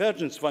 million of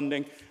convergence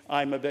funding,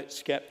 I'm a bit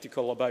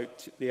sceptical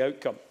about the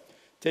outcome.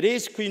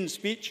 Today's Queen's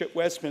speech at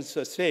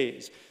Westminster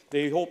says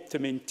they hope to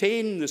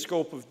maintain the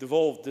scope of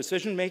devolved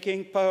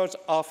decision-making powers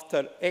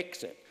after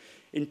exit.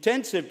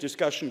 Intensive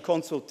discussion,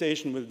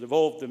 consultation with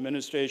devolved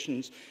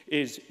administrations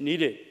is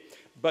needed.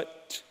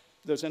 But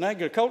there's an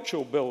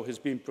agricultural bill has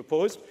been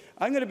proposed.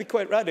 I'm going to be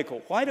quite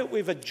radical. Why don't we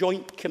have a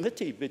joint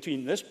committee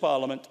between this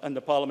Parliament and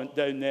the Parliament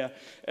down there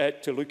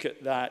to look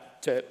at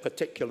that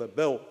particular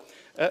bill?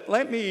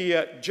 Let me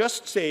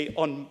just say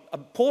on an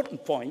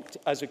important point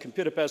as a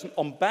computer person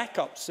on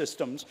backup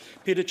systems,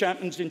 Peter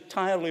Chapman's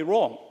entirely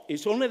wrong.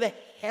 It's only the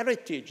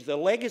heritage, the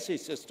legacy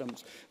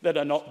systems that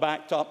are not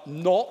backed up,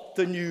 not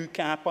the new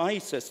CAP-I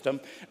system,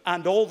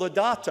 and all the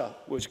data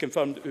was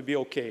confirmed it would be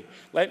okay.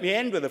 Let me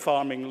end with the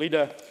farming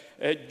leader.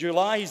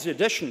 July's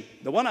edition,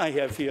 the one I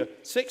have here,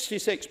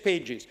 66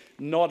 pages,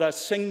 not a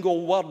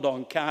single word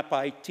on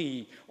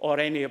CAP-IT or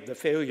any of the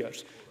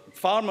failures.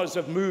 Farmers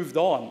have moved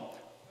on.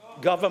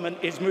 Government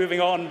is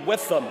moving on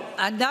with them.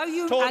 And now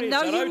you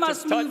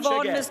must move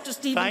on, Mr.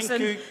 Stevenson.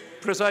 Thank you,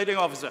 Presiding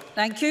Officer.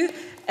 Thank you.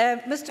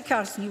 Mr.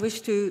 Carson, you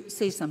wish to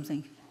say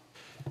something?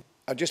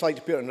 I'd just like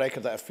to put on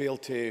record that I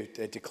failed to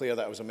declare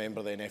that I was a member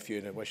of the NFU,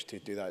 and I wish to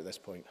do that at this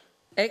point.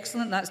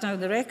 Excellent. That's now on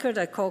the record.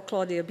 I call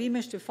Claudia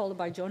Beamish to follow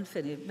by John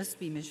Finney. Ms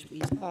Beamish,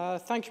 please.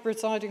 Thank you,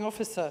 Presiding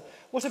Officer.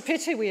 What a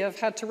pity we have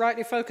had to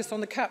rightly focus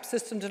on the CAP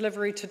system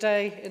delivery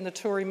today in the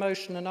Tory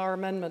motion and our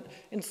amendment,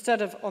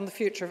 instead of on the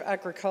future of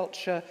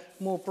agriculture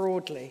more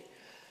broadly.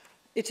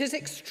 It is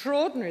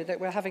extraordinary that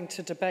we're having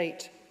to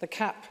debate the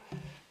CAP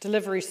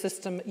delivery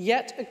system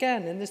yet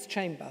again in this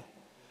chamber.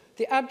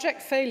 The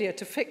abject failure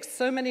to fix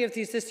so many of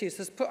these issues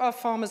has put our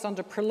farmers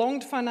under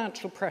prolonged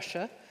financial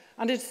pressure,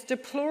 and it's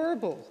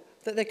deplorable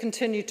that they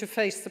continue to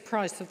face the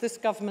price of this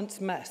government's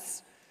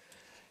mess.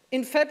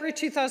 In February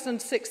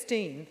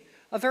 2016,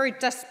 a very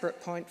desperate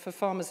point for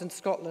farmers in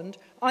Scotland,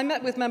 I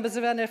met with members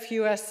of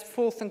NFUS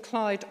Forth and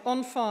Clyde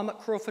on farm at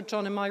Crawford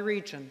John in my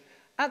region.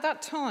 At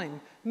that time,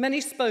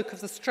 many spoke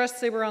of the stress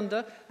they were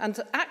under and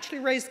actually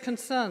raised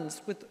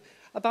concerns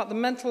about the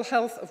mental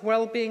health of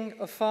well-being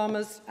of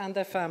farmers and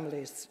their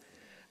families.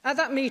 At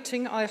that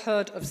meeting, I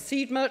heard of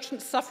seed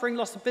merchants suffering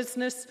loss of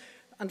business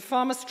and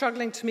farmers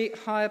struggling to meet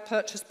higher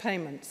purchase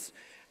payments.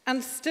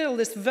 And still,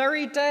 this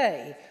very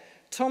day,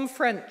 Tom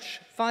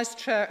French, Vice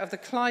Chair of the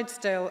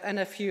Clydesdale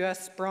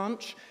NFUS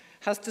branch,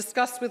 has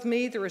discussed with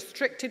me the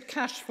restricted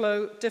cash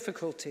flow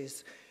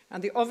difficulties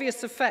and the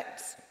obvious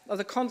effects of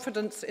the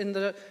confidence in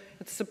the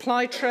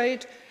supply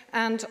trade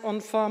and on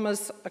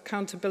farmers'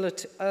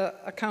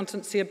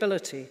 accountancy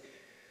ability.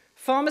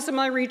 Farmers in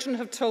my region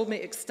have told me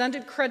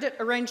extended credit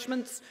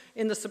arrangements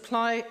in the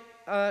supply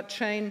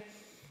chain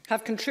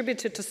have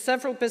contributed to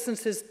several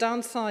businesses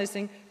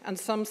downsizing and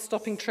some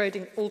stopping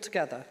trading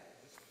altogether.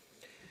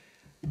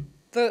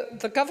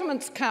 The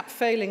government's CAP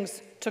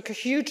failings took a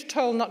huge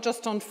toll not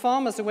just on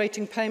farmers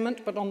awaiting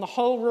payment, but on the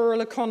whole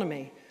rural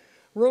economy.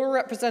 Rural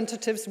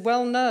representatives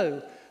well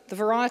know the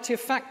variety of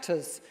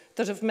factors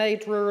that have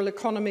made rural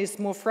economies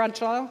more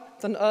fragile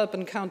than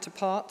urban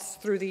counterparts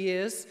through the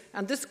years,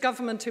 and this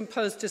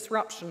government-imposed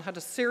disruption had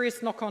a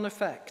serious knock-on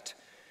effect.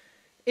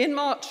 In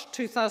March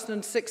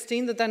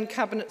 2016, the then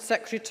Cabinet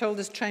Secretary told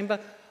this chamber,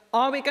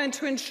 "Are we going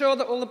to ensure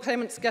that all the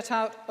payments get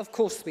out? Of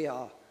course we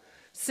are."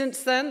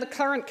 Since then, the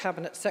current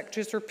Cabinet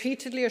Secretary has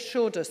repeatedly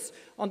assured us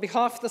on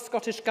behalf of the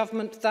Scottish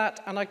Government that,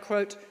 and I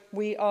quote,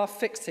 "we are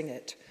fixing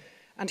it."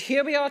 And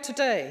here we are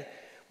today,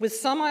 with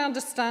some, I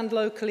understand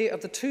locally, of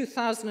the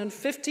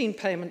 2015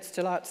 payments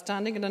still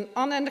outstanding in an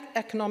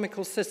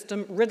uneconomical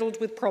system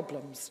riddled with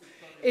problems.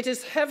 It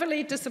is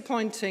heavily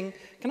disappointing.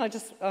 Can I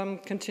just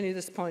continue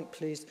this point,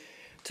 please?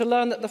 To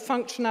learn that the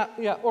functionality...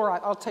 Yeah, all right,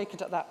 I'll take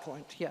it at that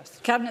point, yes.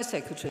 Cabinet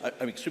Secretary.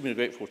 I'm extremely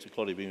grateful to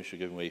Claudia Beamish for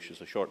giving way.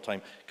 She's a short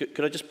time.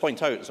 Could I just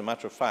point out, as a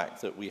matter of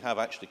fact, that we have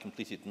actually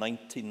completed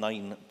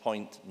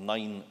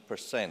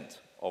 99.9%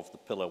 of the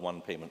Pillar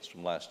 1 payments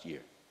from last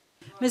year.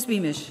 Ms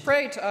Beamish. I'm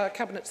afraid the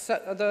Cabinet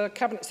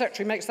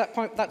Secretary makes that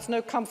point. That's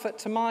no comfort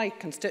to my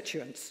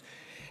constituents.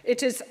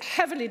 It is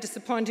heavily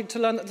disappointing to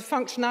learn that the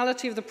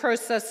functionality of the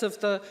process of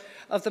the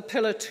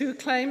Pillar 2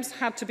 claims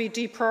had to be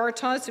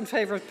deprioritised in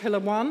favour of Pillar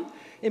 1,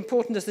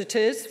 important as it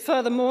is.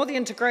 Furthermore, the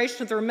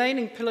integration of the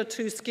remaining Pillar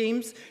 2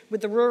 schemes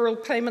with the rural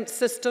payment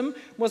system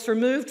was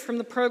removed from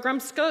the programme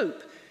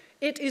scope.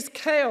 It is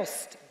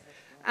chaos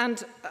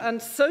and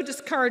so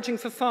discouraging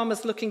for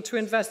farmers looking to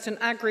invest in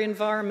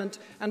agri-environment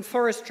and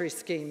forestry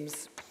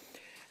schemes.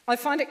 I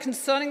find it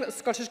concerning that the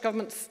Scottish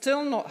Government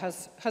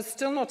has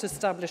still not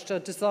established a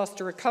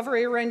disaster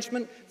recovery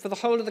arrangement for the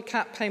whole of the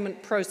CAP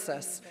payment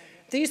process.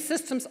 These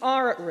systems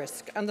are at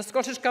risk, and the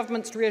Scottish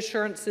Government's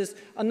reassurances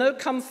are no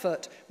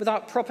comfort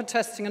without proper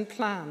testing and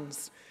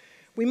plans.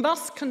 We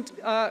must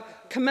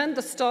commend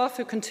the staff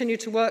who continue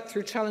to work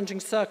through challenging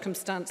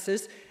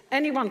circumstances.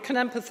 Anyone can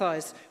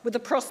empathise with the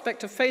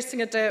prospect of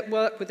facing a day at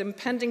work with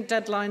impending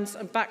deadlines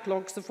and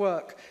backlogs of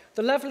work.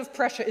 The level of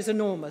pressure is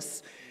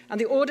enormous. And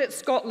the Audit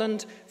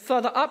Scotland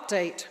further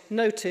update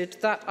noted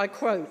that, I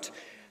quote,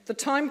 "The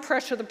time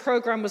pressure the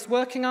programme was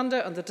working under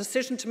and the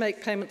decision to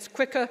make payments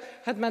quicker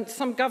had meant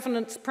some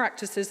governance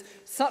practices,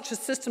 such as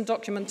system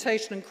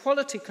documentation and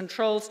quality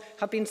controls,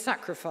 have been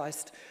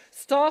sacrificed.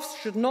 Staff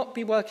should not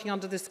be working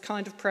under this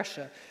kind of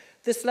pressure.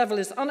 This level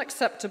is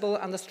unacceptable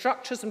and the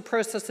structures and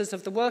processes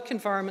of the work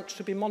environment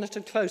should be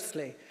monitored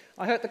closely."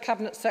 I hope the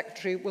Cabinet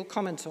Secretary will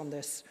comment on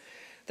this.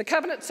 The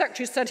Cabinet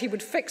Secretary said he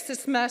would fix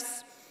this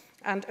mess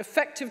and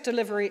effective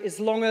delivery is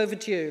long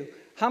overdue.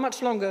 How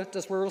much longer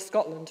does rural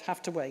Scotland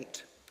have to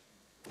wait?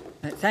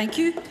 Thank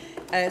you.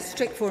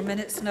 Strict 4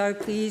 minutes now,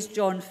 please.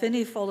 John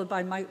Finney, followed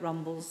by Mike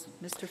Rumbles.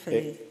 Mr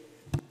Finney.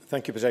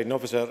 Thank you, Presiding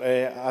Officer.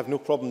 I have no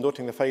problem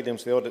noting the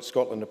findings of the Audit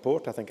Scotland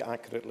report. I think it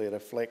accurately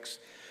reflects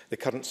the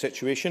current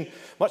situation.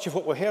 Much of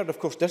what we heard, of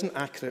course, doesn't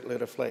accurately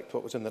reflect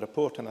what was in the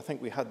report, and I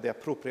think we had the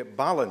appropriate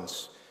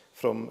balance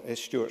from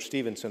Stuart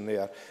Stevenson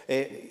there.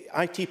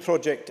 IT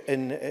project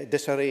in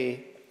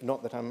disarray,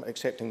 not that I'm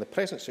accepting the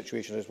present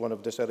situation as one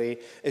of disarray,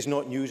 is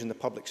not news in the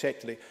public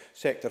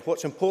sector.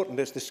 What's important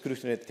is the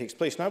scrutiny that takes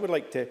place. And I would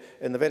like to,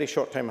 in the very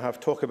short time I have,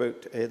 talk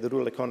about the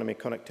Rural Economy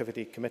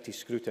Connectivity Committee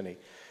scrutiny.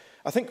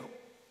 I think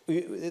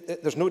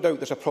there's no doubt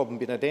there's a problem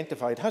being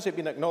identified. Has it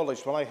been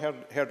acknowledged? Well, I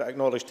heard it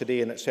acknowledged today,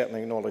 and it's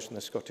certainly acknowledged in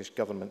the Scottish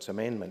Government's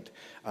amendment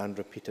and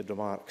repeated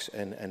remarks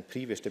in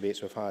previous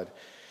debates we've had.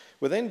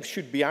 We then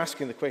should be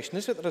asking the question,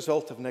 is it the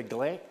result of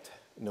neglect?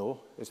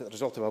 No. Is it the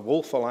result of a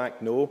woeful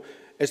act? No.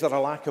 Is there a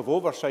lack of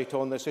oversight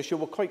on this issue?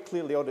 Well, quite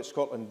clearly Audit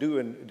Scotland do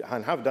and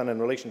have done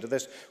in relation to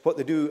this what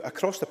they do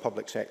across the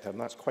public sector, and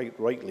that's quite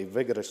rightly,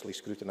 vigorously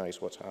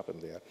scrutinise what's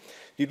happened there.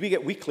 Did we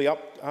get weekly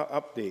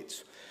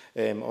updates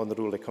on the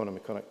rural economy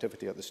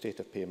connectivity at the state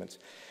of payments?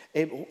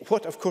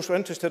 What, of course, we're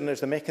interested in is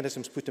the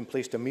mechanisms put in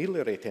place to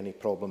ameliorate any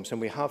problems, and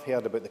we have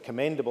heard about the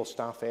commendable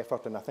staff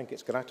effort, and I think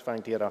it's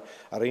gratifying to hear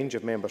a range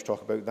of members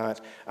talk about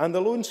that. And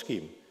the loan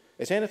scheme.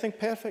 Is anything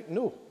perfect?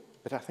 No.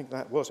 But I think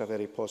that was a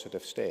very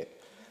positive step.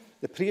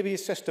 The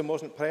previous system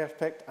wasn't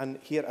perfect, and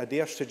here I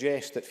dare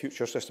suggest that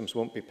future systems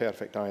won't be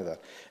perfect either.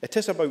 It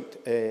is about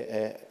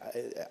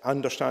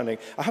understanding.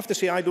 I have to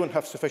say I don't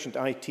have sufficient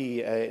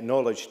IT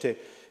knowledge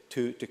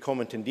to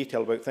comment in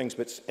detail about things,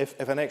 but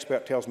if an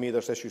expert tells me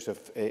there's issues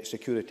of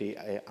security,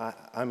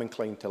 I'm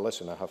inclined to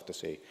listen, I have to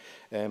say.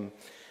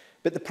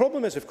 But the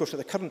problem is, of course, that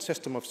the current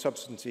system of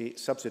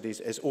subsidies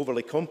is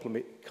overly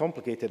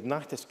complicated, and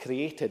that has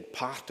created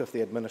part of the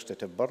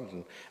administrative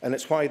burden. And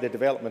it's why the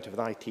development of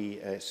the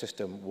IT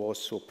system was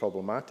so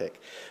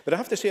problematic. But I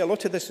have to say, a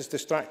lot of this is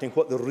distracting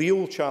what the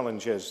real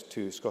challenge is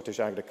to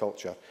Scottish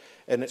agriculture.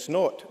 And it's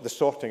not the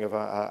sorting of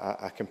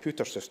a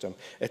computer system,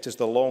 it is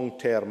the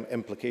long-term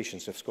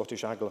implications of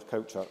Scottish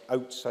agriculture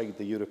outside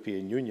the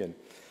European Union.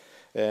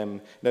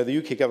 Now, the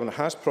UK Government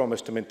has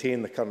promised to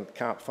maintain the current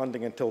CAP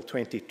funding until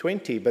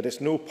 2020, but it's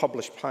no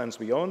published plans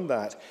beyond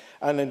that.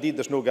 And indeed,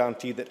 there's no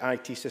guarantee that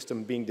IT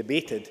system being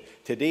debated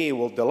today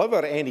will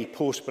deliver any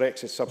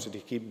post-Brexit subsidy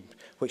scheme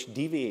which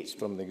deviates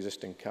from the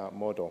existing CAP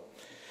model.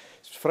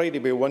 It's Friday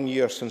will be 1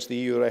 year since the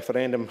EU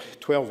referendum,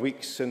 12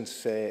 weeks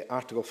since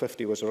Article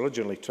 50 was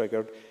originally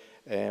triggered,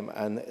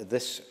 and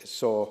this week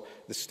saw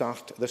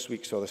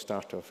the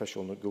start of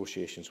official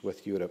negotiations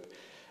with Europe.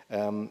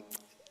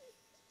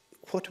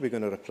 What are we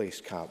going to replace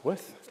CAP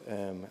with?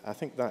 I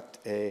think that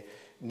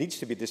needs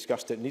to be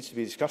discussed. It needs to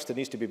be discussed, it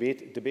needs to be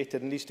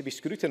debated, and needs to be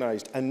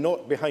scrutinised, and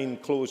not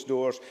behind closed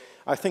doors.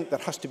 I think there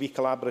has to be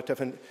collaborative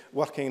and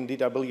working.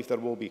 Indeed, I believe there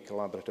will be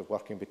collaborative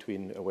working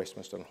between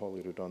Westminster and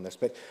Holyrood on this.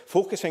 But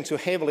focusing so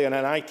heavily on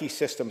an IT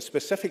system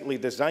specifically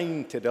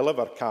designed to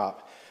deliver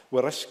CAP,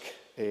 we risk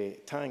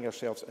tying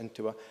ourselves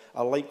into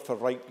a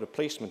like-for-right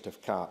replacement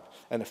of CAP,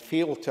 and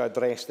fail to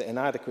address the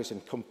inadequacies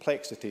and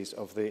complexities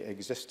of the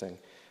existing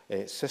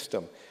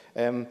system.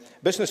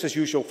 Business as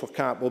usual for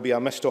CAP will be a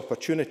missed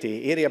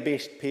opportunity.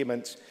 Area-based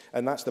payments,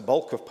 and that's the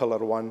bulk of Pillar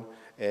 1,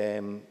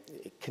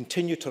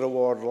 continue to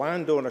reward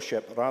land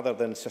ownership rather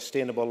than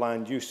sustainable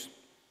land use.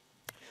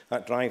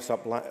 That drives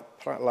up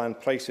land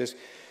prices,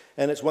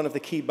 and it's one of the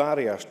key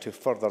barriers to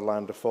further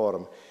land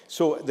reform.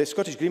 So the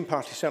Scottish Green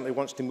Party certainly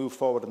wants to move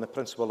forward on the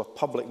principle of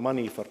public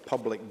money for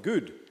public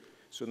good.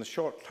 So in the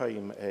short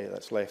time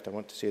that's left, I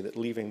want to say that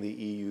leaving the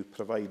EU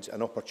provides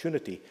an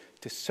opportunity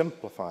to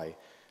simplify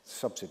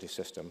subsidy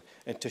system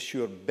and to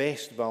assure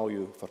best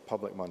value for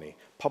public money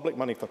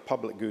for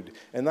public good.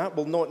 And that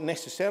will not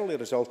necessarily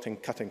result in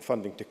cutting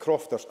funding to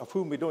crofters, of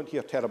whom we don't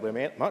hear terribly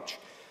much,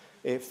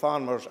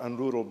 farmers and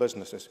rural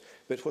businesses.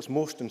 But what's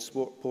most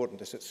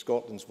important is that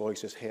Scotland's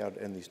voice is heard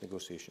in these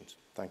negotiations.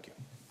 Thank you.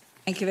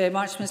 Thank you very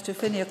much, Mr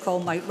Finney. I call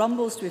Mike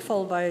Rumbles to be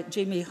followed by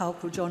Jamie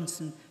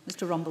Halcrow-Johnson.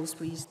 Mr Rumbles,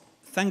 please.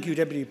 Thank you,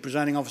 Deputy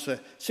Presiding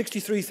Officer.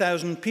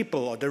 63,000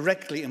 people are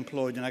directly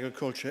employed in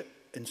agriculture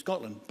in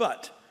Scotland.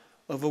 But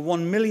over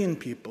 1 million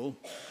people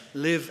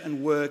live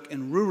and work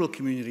in rural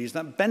communities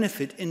that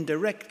benefit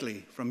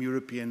indirectly from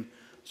European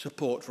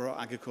support for our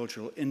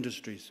agricultural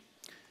industries.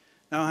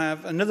 Now, I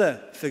have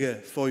another figure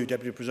for you,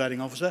 Deputy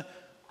Presiding Officer,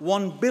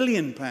 £1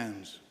 billion.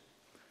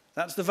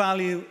 That's the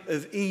value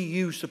of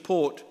EU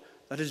support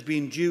that has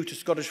been due to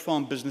Scottish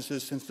farm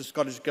businesses since the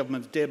Scottish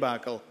Government's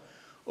debacle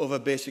over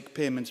basic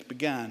payments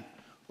began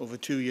over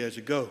 2 years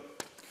ago.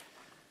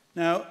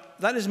 Now,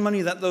 that is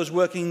money that those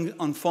working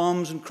on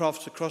farms and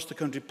crofts across the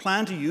country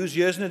plan to use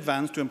years in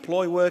advance to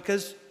employ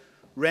workers,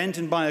 rent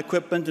and buy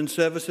equipment and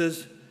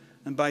services,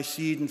 and buy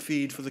seed and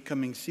feed for the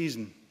coming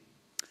season.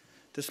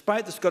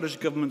 Despite the Scottish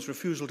Government's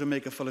refusal to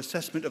make a full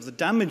assessment of the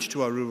damage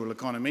to our rural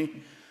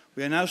economy,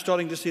 we are now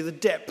starting to see the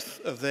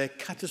depth of their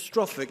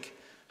catastrophic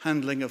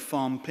handling of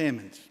farm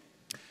payments.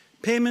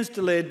 Payments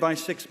delayed by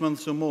 6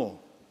 months or more,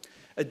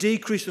 a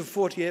decrease of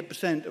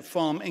 48% of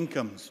farm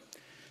incomes,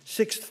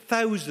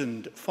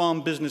 6,000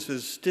 farm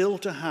businesses still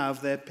to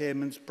have their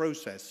payments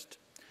processed,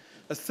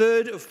 a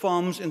third of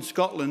farms in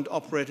Scotland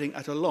operating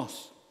at a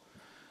loss,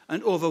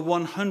 and over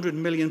 £100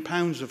 million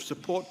of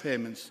support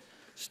payments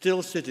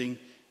still sitting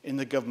in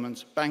the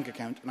government's bank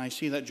account. And I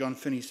see that John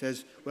Finney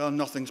says, well,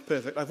 nothing's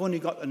perfect. I've only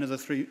got another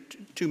 2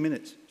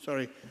 minutes,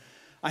 sorry.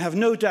 I have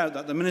no doubt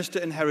that the Minister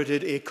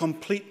inherited a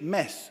complete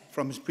mess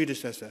from his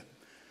predecessor.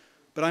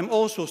 But I'm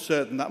also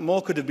certain that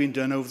more could have been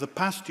done over the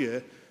past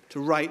year to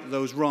right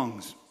those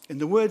wrongs. In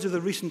the words of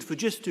the recent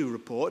Fugistu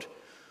report,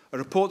 a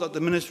report that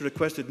the Minister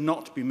requested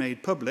not to be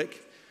made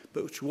public,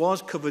 but which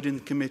was covered in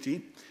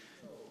committee,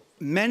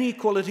 many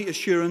quality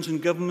assurance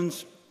and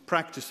government's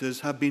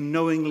practices have been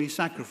knowingly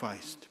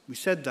sacrificed. We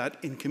said that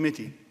in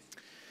committee.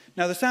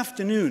 Now, this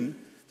afternoon,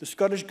 the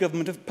Scottish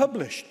Government have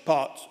published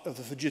parts of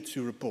the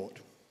Fujitsu report.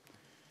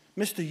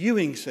 Mr.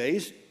 Ewing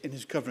says, in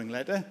his covering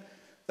letter,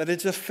 that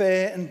it's a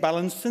fair and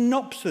balanced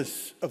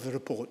synopsis of the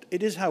report.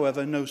 It is,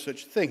 however, no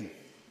such thing.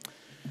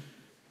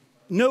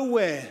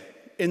 Nowhere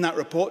in that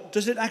report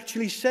does it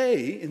actually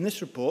say, in this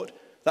report,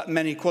 that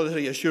many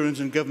quality assurance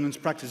and governance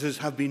practices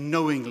have been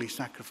knowingly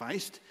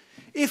sacrificed.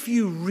 If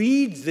you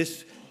read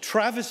this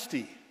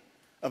travesty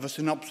of a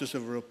synopsis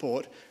of a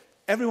report,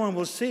 everyone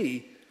will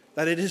see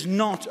that it is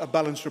not a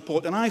balanced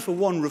report. And I, for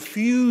one,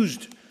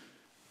 refused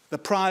the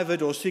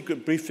private or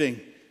secret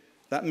briefing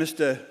that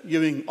Mr.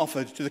 Ewing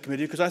offered to the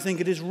committee because I think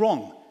it is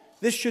wrong.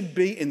 This should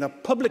be in the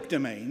public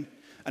domain,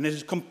 and it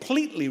is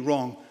completely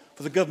wrong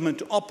for the government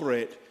to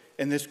operate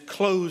in this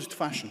closed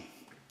fashion.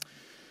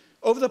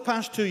 Over the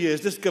past 2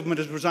 years, this government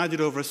has presided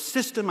over a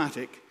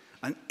systematic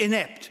and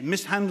inept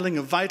mishandling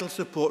of vital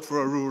support for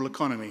our rural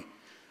economy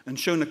and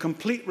shown a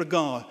complete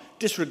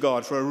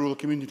disregard for our rural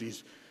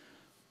communities.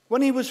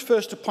 When he was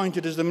first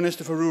appointed as the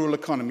Minister for Rural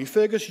Economy,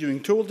 Fergus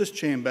Ewing told this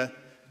chamber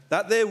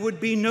that there would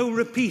be no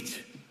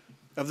repeat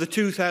of the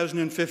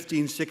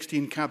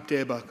 2015-16 CAP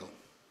debacle.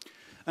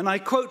 And I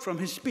quote from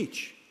his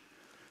speech,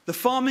 "The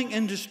farming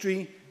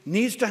industry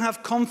needs to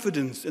have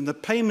confidence in the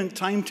payment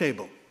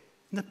timetable,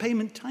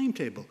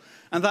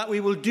 and that we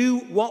will do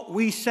what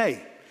we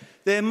say.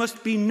 There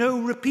must be no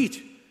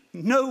repeat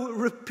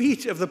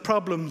of the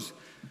problems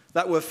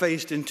that were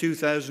faced in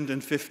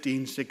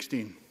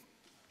 2015-16.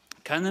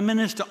 Can the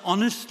Minister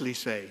honestly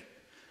say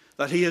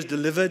that he has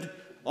delivered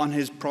on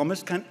his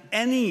promise? Can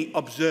any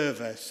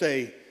observer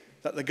say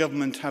that the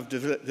government have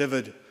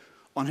delivered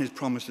on his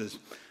promises?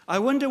 I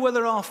wonder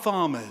whether our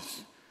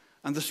farmers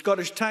and the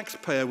Scottish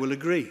taxpayer will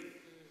agree.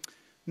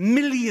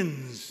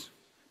 Millions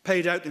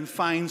paid out in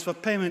fines for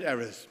payment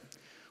errors,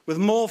 with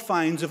more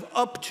fines of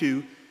up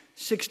to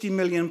 £60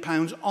 million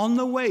on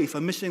the way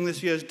for missing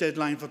this year's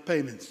deadline for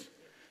payments.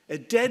 A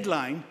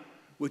deadline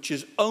which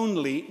is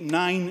only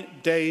 9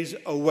 days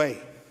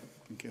away."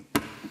 Thank you.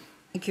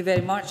 Thank you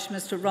very much,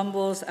 Mr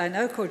Rumbles. I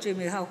now call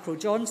Jamie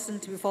Halcrow-Johnson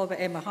to be followed by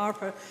Emma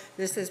Harper.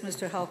 This is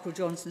Mr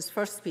Halcrow-Johnson's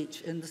first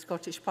speech in the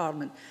Scottish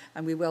Parliament,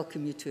 and we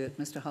welcome you to it,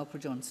 Mr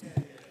Halcrow-Johnson.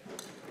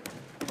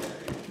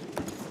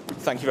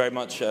 Thank you very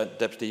much,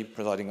 Deputy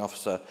Presiding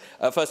Officer.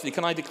 Firstly,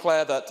 can I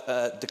declare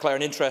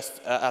an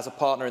interest as a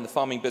partner in the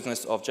farming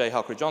business of J.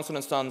 Halcrow-Johnson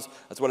and Sons,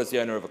 as well as the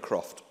owner of a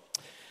croft.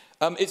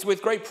 It's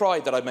with great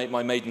pride that I make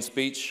my maiden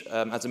speech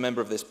as a member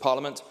of this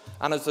Parliament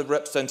and as a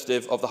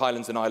representative of the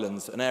Highlands and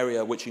Islands, an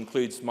area which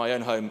includes my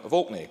own home of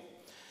Orkney.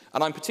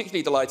 And I'm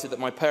particularly delighted that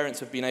my parents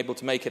have been able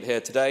to make it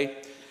here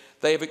today.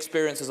 They have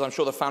experienced, as I'm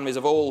sure the families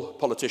of all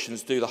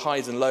politicians do, the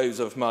highs and lows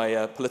of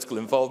my political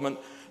involvement,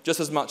 just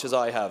as much as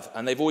I have,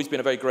 and they've always been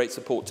a very great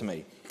support to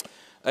me.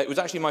 It was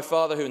actually my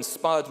father who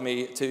inspired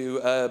me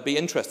to be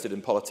interested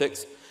in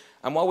politics,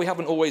 and while we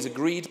haven't always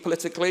agreed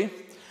politically,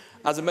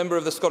 as a member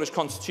of the Scottish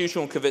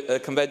Constitutional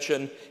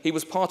Convention, he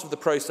was part of the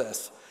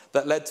process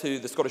that led to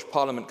the Scottish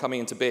Parliament coming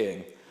into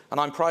being, and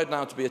I'm proud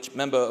now to be a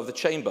member of the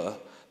chamber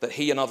that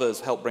he and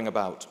others helped bring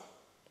about.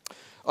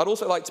 I'd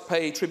also like to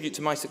pay tribute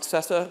to my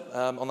successor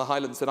on the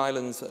Highlands and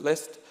Islands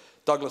list,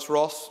 Douglas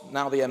Ross,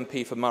 now the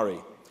MP for Murray.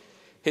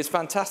 His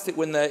fantastic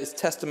win there is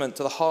testament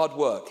to the hard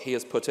work he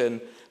has put in,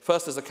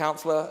 first as a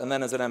councillor and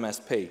then as an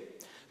MSP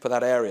for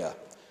that area.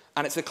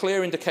 and it's a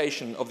clear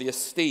indication of the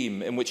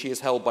esteem in which he is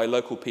held by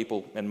local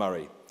people in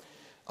Murray.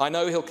 I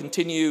know he'll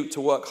continue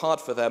to work hard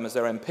for them as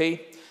their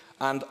MP,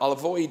 and I'll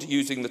avoid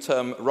using the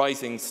term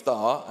rising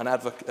star, an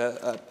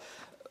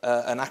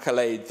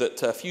accolade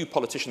that few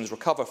politicians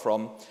recover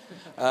from.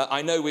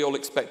 I know we all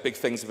expect big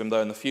things of him,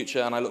 though, in the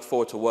future, and I look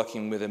forward to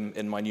working with him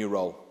in my new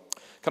role.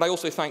 Can I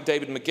also thank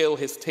David McGill,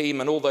 his team,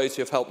 and all those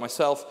who have helped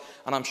myself,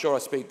 and I'm sure I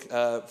speak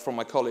from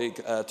my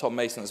colleague Tom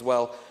Mason as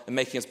well, in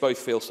making us both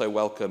feel so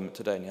welcome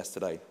today and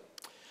yesterday.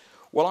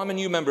 While I'm a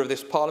new member of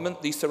this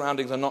Parliament, these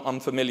surroundings are not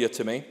unfamiliar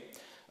to me,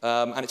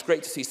 and it's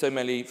great to see so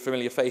many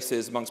familiar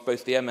faces amongst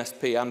both the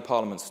MSP and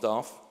Parliament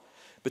staff.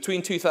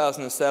 Between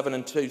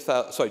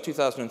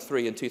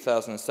 2003 and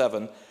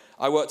 2007,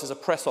 I worked as a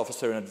press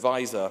officer and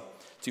advisor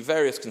to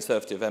various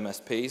Conservative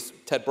MSPs,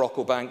 Ted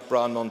Brocklebank,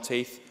 Brian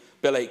Monteith,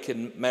 Bill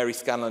Aitken, Mary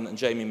Scanlon and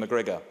Jamie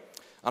McGrigor,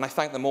 and I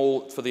thank them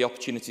all for the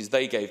opportunities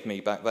they gave me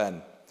back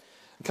then.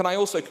 And can I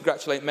also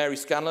congratulate Mary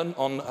Scanlon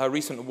on her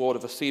recent award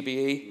of a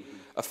CBE,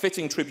 a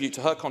fitting tribute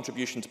to her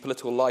contribution to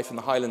political life in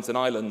the Highlands and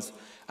Islands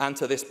and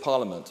to this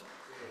Parliament.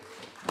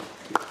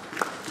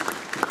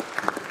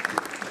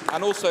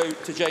 And also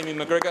to Jamie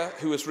McGrigor,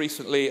 who was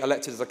recently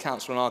elected as a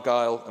councillor in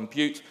Argyll and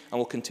Bute and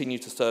will continue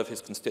to serve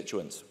his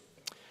constituents.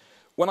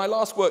 When I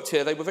last worked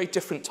here, they were very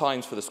different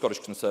times for the Scottish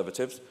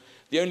Conservatives.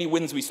 The only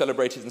wins we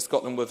celebrated in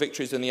Scotland were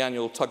victories in the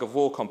annual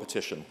tug-of-war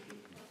competition.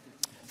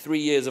 3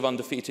 years of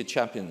undefeated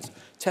champions,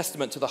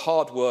 testament to the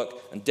hard work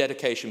and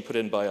dedication put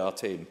in by our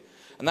team.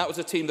 And that was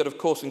a team that, of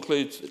course,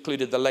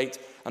 included the late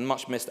and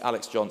much-missed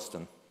Alex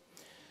Johnston.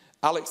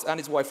 Alex and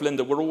his wife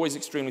Linda were always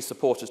extremely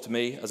supportive to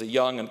me as a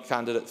young and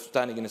candidate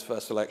standing in his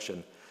first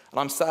election. And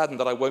I'm saddened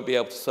that I won't be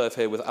able to serve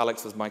here with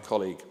Alex as my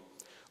colleague,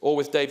 or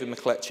with David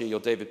McCletchy or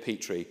David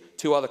Petrie,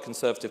 two other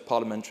Conservative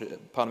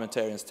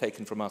parliamentarians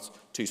taken from us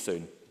too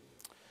soon.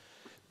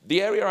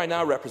 The area I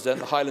now represent,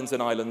 the Highlands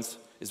and Islands,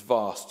 is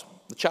vast.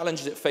 The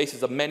challenges it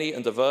faces are many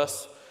and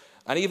diverse,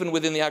 and even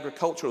within the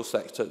agricultural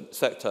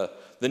sector,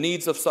 the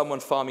needs of someone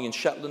farming in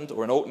Shetland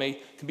or in Orkney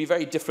can be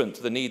very different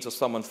to the needs of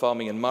someone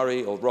farming in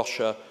Murray or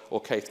Rocha or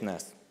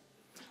Caithness.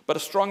 But a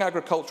strong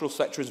agricultural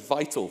sector is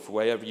vital for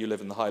wherever you live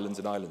in the Highlands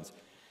and Islands.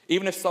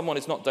 Even if someone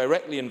is not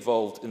directly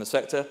involved in the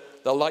sector,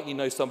 they'll likely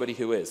know somebody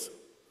who is.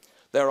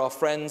 They're our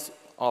friends,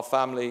 our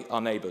family,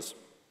 our neighbours.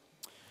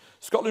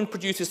 Scotland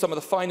produces some of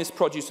the finest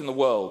produce in the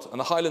world, and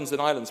the Highlands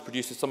and Islands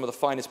produces some of the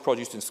finest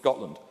produce in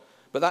Scotland.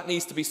 But that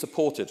needs to be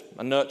supported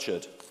and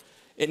nurtured.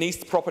 It needs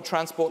the proper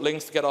transport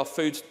links to get our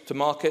food to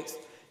market.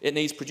 It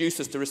needs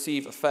producers to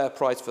receive a fair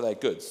price for their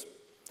goods.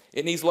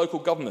 It needs local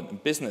government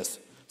and business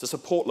to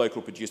support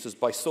local producers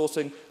by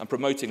sourcing and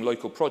promoting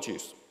local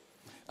produce.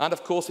 And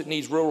of course, it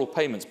needs rural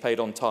payments paid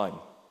on time.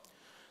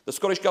 The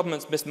Scottish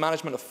Government's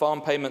mismanagement of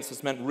farm payments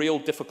has meant real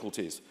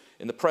difficulties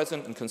in the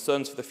present and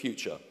concerns for the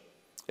future.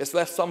 It's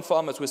left some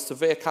farmers with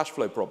severe cash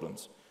flow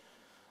problems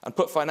and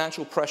put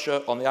financial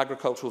pressure on the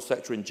agricultural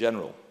sector in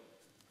general.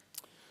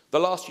 The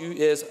last few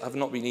years have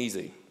not been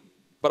easy,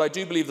 but I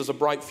do believe there's a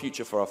bright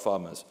future for our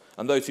farmers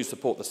and those who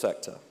support the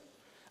sector.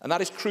 And that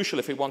is crucial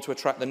if we want to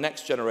attract the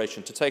next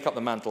generation to take up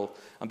the mantle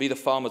and be the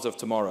farmers of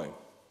tomorrow.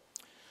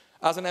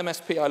 As an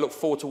MSP, I look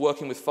forward to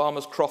working with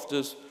farmers,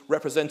 crofters,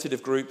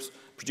 representative groups,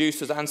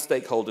 producers and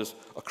stakeholders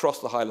across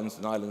the Highlands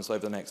and Islands over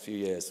the next few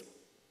years.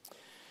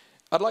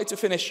 I'd like to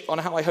finish on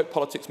how I hope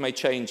politics may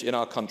change in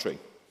our country.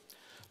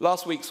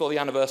 Last week saw the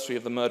anniversary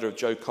of the murder of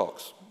Jo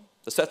Cox.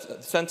 The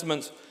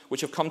sentiments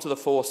which have come to the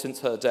fore since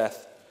her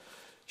death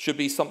should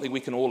be something we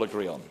can all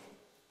agree on.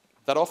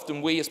 That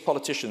often we as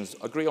politicians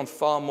agree on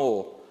far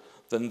more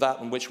than that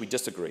on which we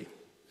disagree.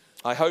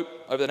 I hope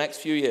over the next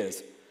few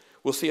years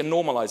we'll see a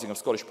normalising of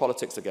Scottish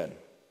politics again,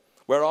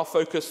 where our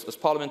focus as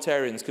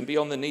parliamentarians can be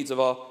on the needs of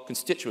our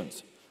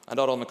constituents and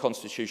not on the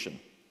Constitution.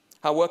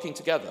 How working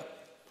together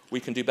we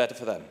can do better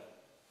for them.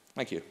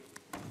 Thank you.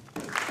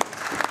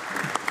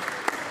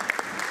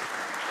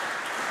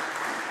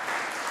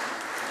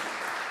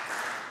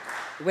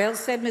 Well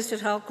said, Mr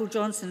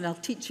Halcrow-Johnson. I'll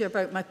teach you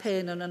about my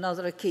pen on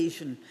another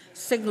occasion.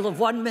 Signal of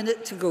 1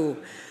 minute to go.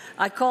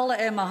 I call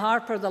Emma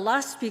Harper the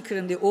last speaker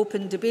in the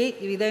open debate.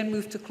 We then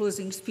move to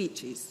closing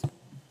speeches.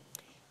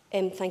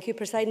 Thank you,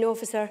 Presiding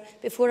Officer.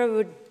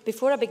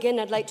 Before I begin,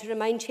 I'd like to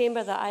remind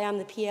Chamber that I am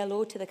the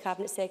PLO to the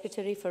Cabinet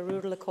Secretary for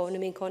Rural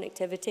Economy and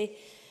Connectivity.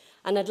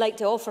 And I'd like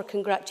to offer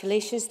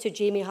congratulations to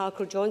Jamie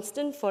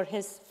Halcrow-Johnston for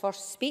his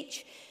first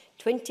speech.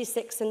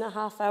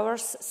 26.5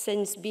 hours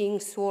since being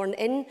sworn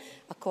in,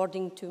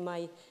 according to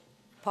my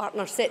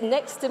partner sitting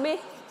next to me.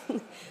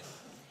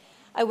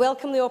 I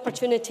welcome the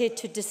opportunity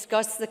to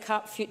discuss the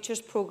CAP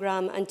Futures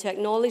programme and to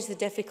acknowledge the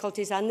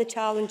difficulties and the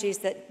challenges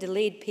that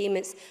delayed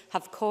payments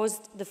have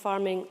caused the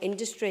farming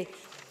industry.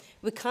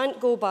 We can't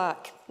go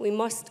back, we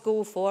must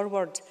go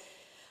forward.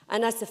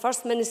 And as the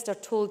First Minister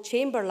told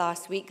Chamber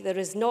last week, there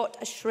is not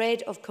a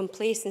shred of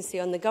complacency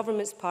on the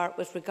Government's part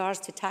with regards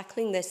to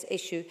tackling this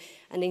issue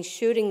and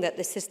ensuring that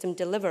the system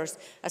delivers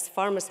as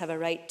farmers have a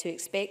right to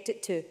expect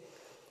it to.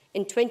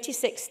 In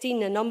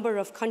 2016, a number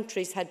of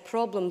countries had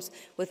problems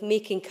with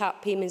making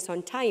CAP payments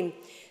on time,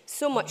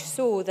 so much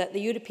so that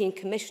the European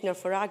Commissioner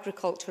for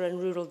Agriculture and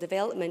Rural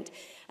Development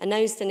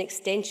announced an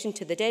extension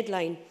to the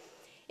deadline.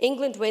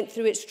 England went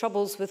through its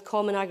troubles with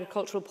common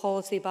agricultural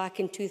policy back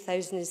in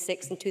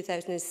 2006 and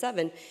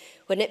 2007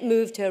 when it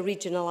moved to a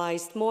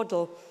regionalised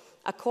model.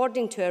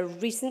 According to a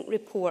recent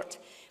report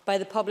by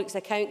the Public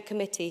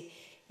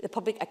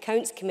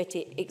Accounts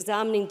Committee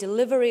examining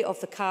delivery of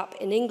the CAP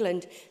in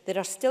England, there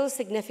are still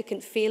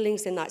significant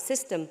failings in that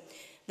system.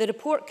 The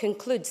report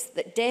concludes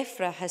that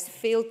DEFRA has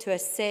failed to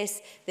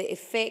assess the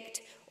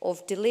effect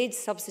of delayed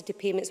subsidy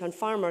payments on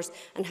farmers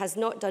and has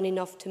not done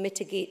enough to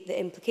mitigate the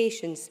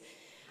implications.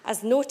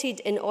 As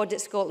noted in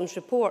Audit Scotland's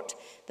report,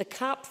 the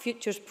CAP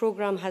Futures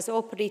programme has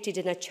operated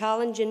in a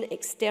challenging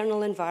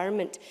external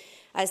environment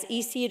as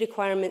EC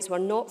requirements were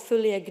not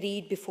fully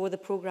agreed before the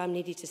programme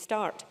needed to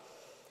start.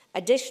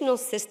 Additional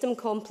system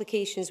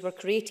complications were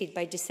created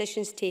by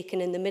decisions taken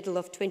in the middle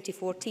of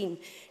 2014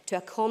 to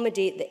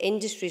accommodate the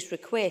industry's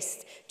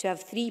request to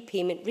have 3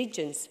 payment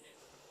regions.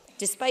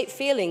 Despite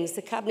failings,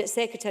 the Cabinet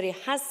Secretary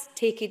has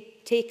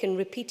taken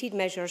repeated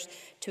measures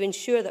to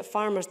ensure that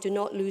farmers do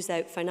not lose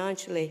out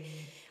financially.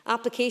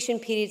 Application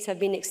periods have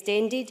been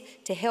extended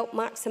to help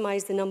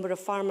maximise the number of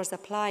farmers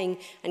applying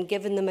and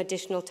given them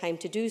additional time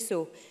to do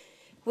so.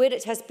 Where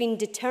it has been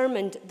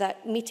determined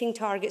that meeting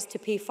targets to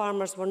pay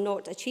farmers were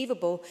not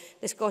achievable,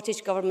 the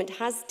Scottish Government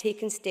has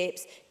taken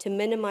steps to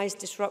minimise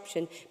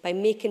disruption by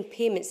making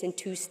payments in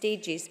 2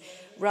 stages,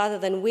 rather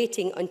than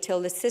waiting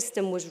until the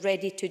system was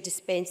ready to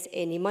dispense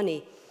any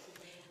money.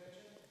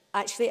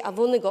 Actually, I've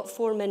only got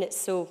 4 minutes,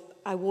 so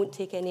I won't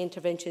take any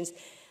interventions.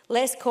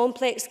 Less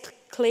complex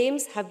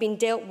claims have been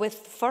dealt with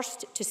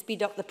first to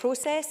speed up the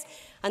process,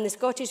 and the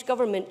Scottish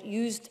Government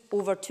used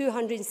over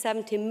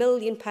 £270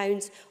 million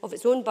of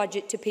its own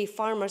budget to pay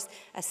farmers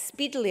as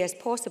speedily as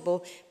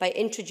possible by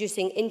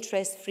introducing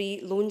interest-free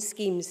loan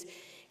schemes.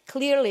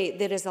 Clearly,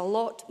 there is a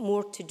lot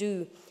more to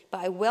do, but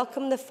I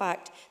welcome the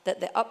fact that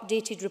the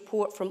updated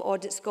report from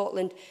Audit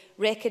Scotland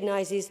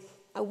recognises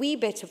a wee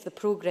bit of the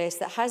progress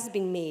that has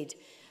been made.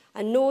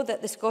 I know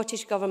that the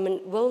Scottish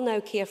Government will now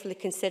carefully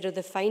consider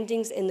the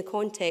findings in the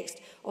context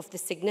of the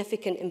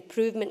significant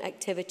improvement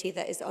activity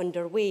that is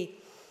underway.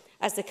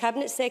 As the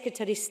Cabinet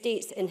Secretary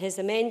states in his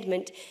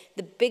amendment,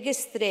 the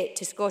biggest threat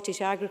to Scottish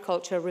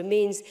agriculture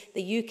remains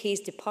the UK's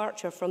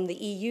departure from the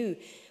EU,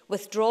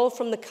 withdrawal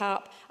from the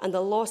CAP and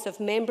the loss of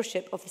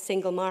membership of the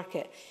single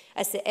market,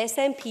 as the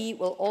SNP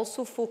will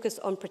also focus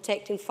on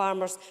protecting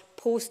farmers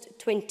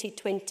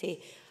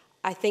post-2020.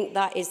 I think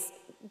that is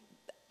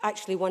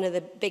actually one of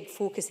the big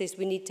focuses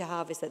we need to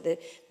have, is that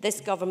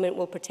this government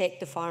will protect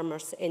the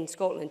farmers in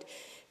Scotland.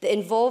 The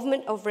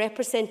involvement of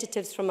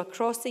representatives from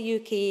across the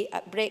UK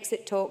at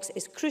Brexit talks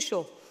is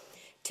crucial.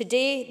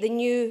 Today, the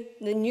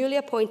newly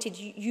appointed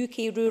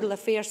UK Rural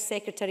Affairs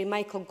Secretary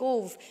Michael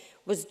Gove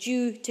was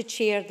due to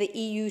chair the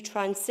EU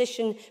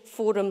Transition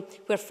Forum,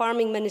 where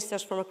farming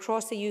ministers from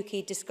across the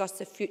UK discussed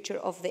the future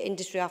of the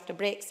industry after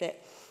Brexit.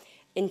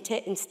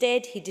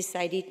 Instead, he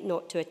decided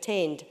not to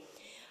attend.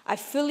 I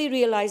fully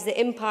realise the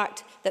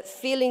impact that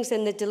failings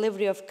in the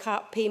delivery of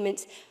CAP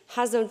payments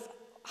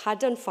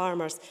had on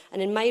farmers,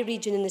 and in my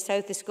region in the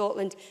south of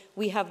Scotland,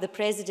 we have the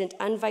President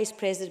and Vice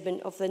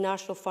President of the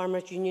National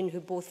Farmers Union who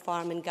both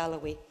farm in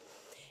Galloway.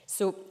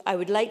 So I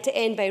would like to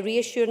end by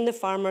reassuring the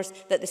farmers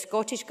that the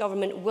Scottish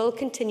Government will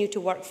continue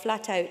to work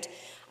flat out,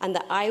 and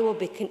that I will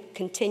be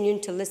continuing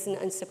to listen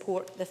and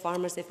support the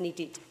farmers if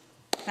needed.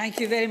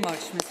 Thank you very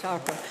much, Ms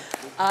Harper.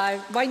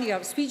 Winding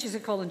up speeches, I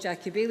call on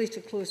Jackie Bailey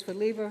to close for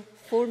Labour.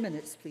 4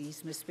 minutes,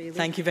 please, Ms Bailey.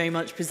 Thank you very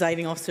much,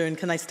 Presiding Officer. And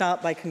can I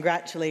start by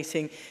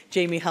congratulating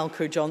Jamie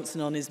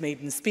Halker-Johnson on his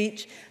maiden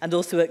speech, and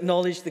also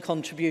acknowledge the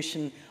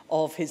contribution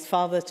of his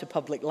father to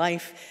public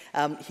life.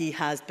 He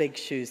has big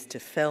shoes to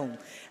fill.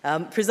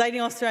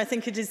 Presiding Officer, I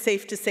think it is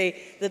safe to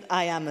say that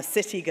I am a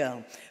city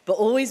girl, but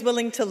always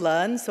willing to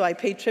learn, so I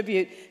pay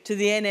tribute to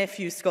the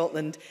NFU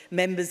Scotland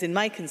members in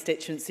my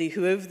constituency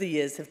who over the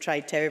years have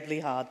tried terribly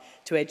hard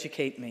to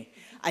educate me.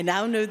 I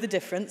now know the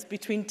difference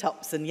between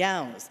tups and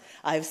yows.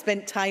 I have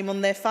spent time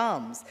on their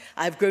farms.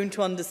 I have grown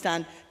to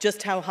understand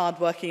just how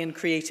hardworking and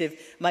creative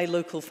my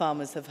local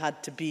farmers have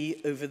had to be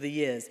over the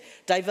years,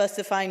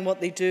 diversifying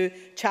what they do,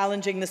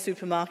 challenging the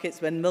supermarkets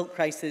when milk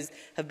prices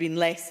have been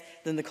less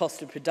than the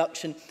cost of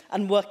production,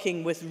 and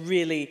working with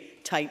really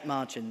tight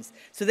margins.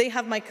 So they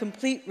have my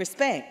complete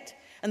respect,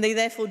 and they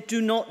therefore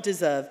do not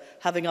deserve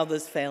having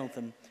others fail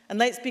them. And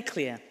let's be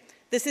clear,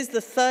 this is the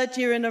 3rd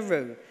year in a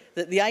row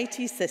that the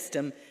IT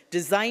system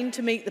designed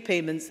to make the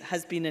payments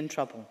has been in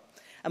trouble.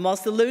 And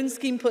whilst the loan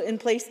scheme put in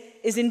place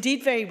is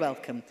indeed very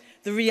welcome,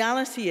 the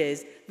reality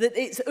is that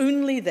it's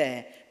only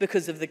there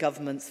because of the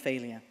government's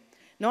failure.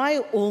 Now, I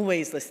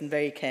always listen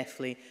very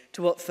carefully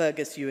to what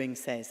Fergus Ewing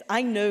says.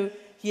 I know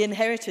he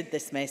inherited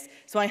this mess,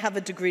 so I have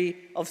a degree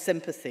of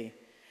sympathy.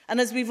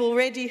 And as we've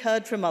already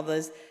heard from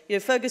others,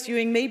 Fergus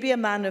Ewing may be a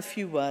man of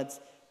few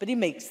words, but he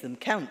makes them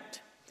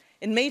count.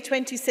 In May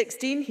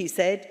 2016, he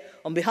said,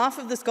 on behalf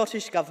of the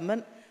Scottish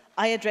Government,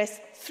 I address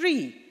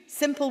 3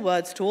 simple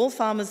words to all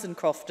farmers and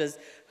crofters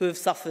who have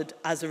suffered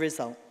as a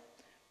result.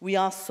 We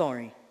are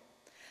sorry.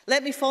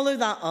 Let me follow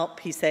that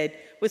up, he said,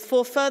 with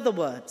 4 further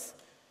words.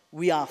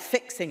 We are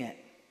fixing it.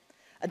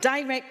 A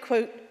direct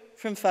quote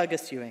from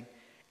Fergus Ewing.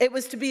 It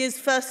was to be his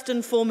first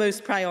and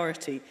foremost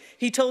priority.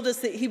 He told us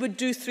that he would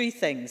do 3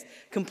 things: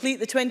 complete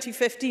the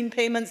 2015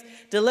 payments,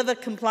 deliver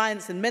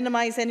compliance and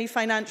minimise any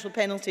financial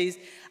penalties,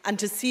 and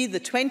to see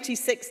the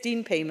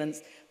 2016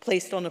 payments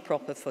placed on a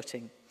proper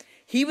footing.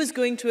 He was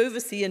going to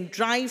oversee and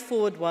drive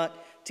forward work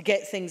to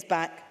get things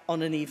back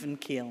on an even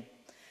keel.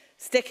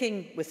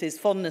 Sticking with his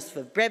fondness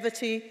for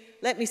brevity,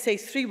 let me say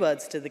 3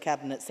 words to the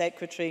Cabinet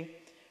Secretary.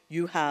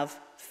 You have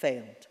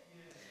failed.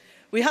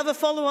 We have a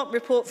follow-up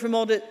report from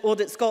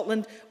Audit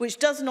Scotland which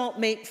does not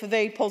make for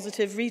very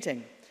positive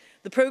reading.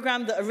 The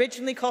programme that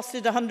originally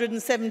costed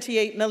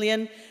 £178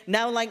 million,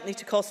 now likely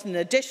to cost an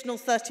additional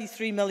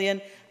 £33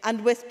 million,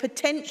 and with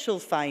potential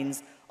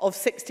fines of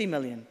 £60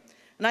 million.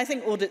 And I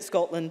think Audit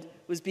Scotland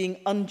was being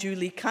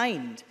unduly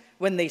kind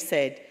when they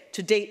said,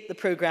 to date, the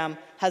programme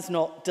has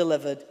not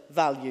delivered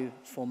value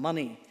for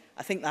money.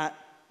 I think that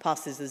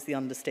passes as the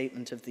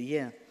understatement of the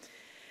year.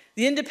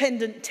 The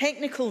independent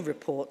technical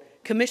report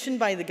commissioned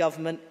by the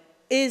government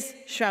is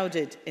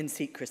shrouded in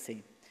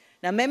secrecy.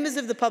 Now, members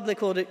of the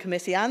Public Audit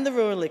Committee and the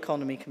Rural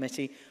Economy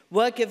Committee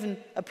were given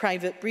a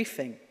private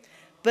briefing,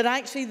 but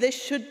actually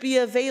this should be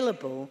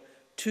available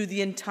to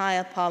the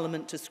entire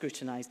Parliament to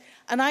scrutinise.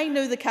 And I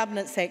know the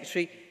Cabinet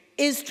Secretary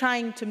is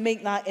trying to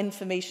make that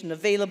information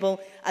available,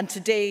 and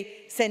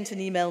today sent an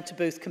email to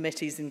both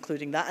committees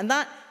including that, and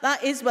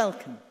that is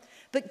welcome.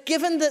 But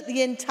given that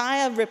the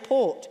entire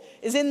report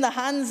is in the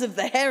hands of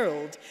the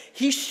Herald,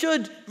 he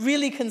should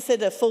really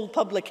consider full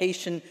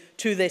publication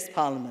to this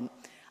Parliament.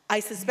 I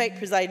suspect,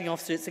 Presiding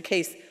Officer, it's a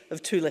case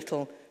of too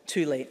little,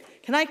 too late.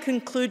 Can I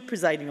conclude,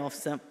 Presiding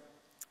Officer,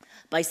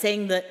 by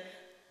saying that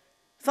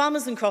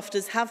farmers and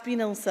crofters have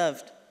been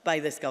ill-served by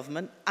this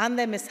government and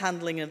their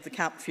mishandling of the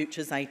CAP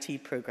Futures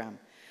IT programme.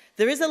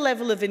 There is a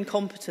level of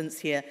incompetence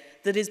here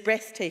that is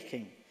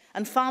breathtaking,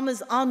 and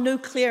farmers are no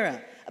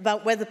clearer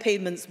about whether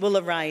payments will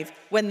arrive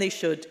when they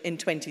should in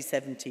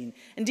 2017.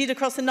 Indeed,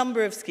 across a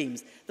number of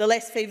schemes, the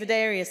Less Favoured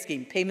Area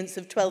scheme, payments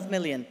of £12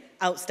 million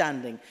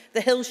outstanding.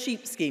 The Hill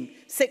Sheep scheme,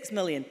 £6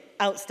 million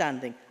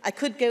outstanding. I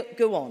could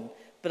go on,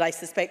 but I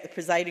suspect the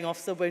presiding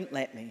officer won't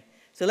let me.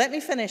 So let me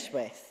finish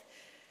with,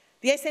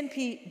 the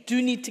SNP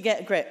do need to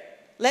get a grip.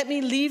 Let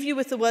me leave you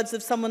with the words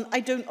of someone I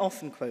don't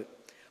often quote.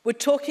 We're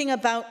talking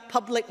about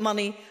public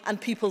money and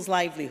people's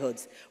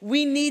livelihoods.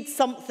 We need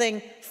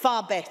something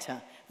far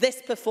better.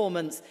 This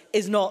performance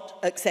is not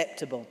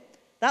acceptable.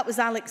 That was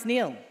Alex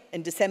Neil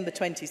in December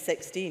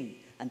 2016,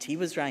 and he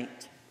was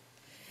right.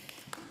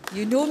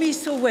 You know me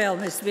so well,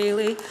 Ms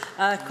Bailey.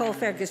 Call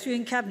Fergus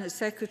Ewing, Cabinet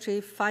Secretary.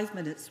 5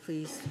 minutes,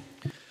 please.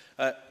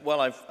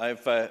 Well, I've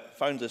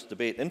found this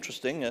debate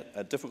interesting,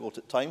 difficult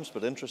at times,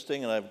 but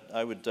interesting, and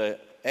I would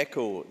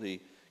echo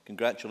the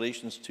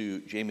congratulations to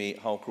Jamie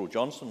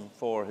Halcrow-Johnson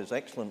for his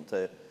excellent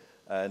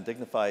and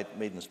dignified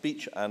maiden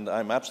speech, and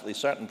I'm absolutely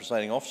certain,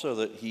 Presiding Officer,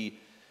 that he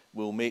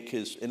will make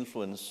his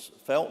influence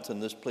felt in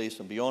this place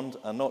and beyond,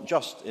 and not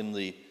just in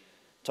the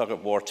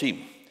tug-of-war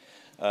team.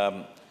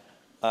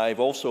 I've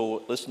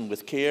also listened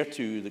with care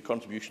to the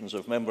contributions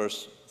of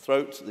members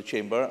throughout the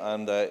Chamber,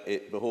 and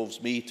it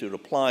behoves me to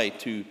reply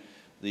to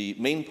the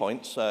main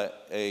points,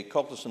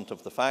 cognizant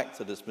of the fact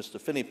that, as Mr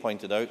Finney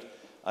pointed out,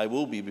 I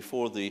will be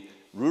before the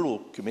Rural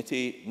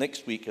Committee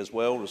next week as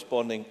well,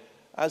 responding,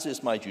 as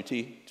is my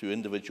duty, to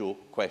individual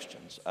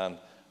questions. And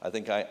I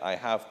think I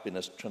have been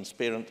as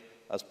transparent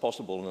as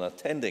possible in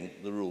attending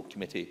the Rural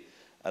Committee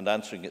and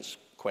answering its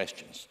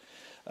questions.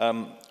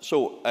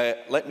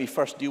 Let me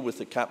first deal with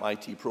the CAP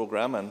IT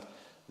programme and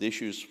the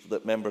issues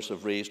that members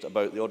have raised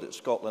about the Audit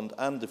Scotland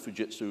and the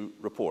Fujitsu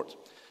report.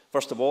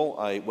 First of all,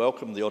 I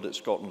welcome the Audit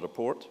Scotland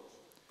report.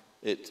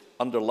 It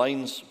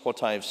underlines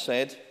what I've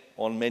said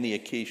on many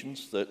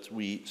occasions, that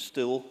we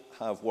still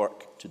have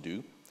work to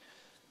do.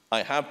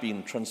 I have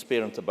been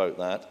transparent about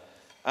that,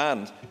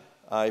 and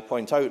I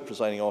point out,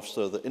 Presiding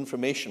Officer, that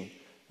information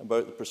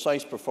about the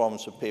precise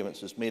performance of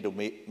payments is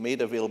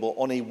made available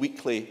on a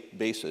weekly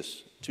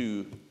basis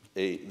to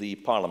the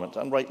Parliament,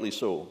 and rightly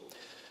so.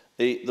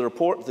 The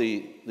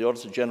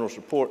Auditor General's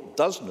report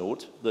does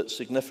note that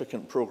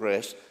significant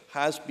progress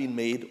has been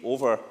made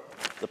over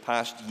the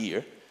past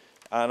year,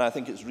 and I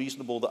think it's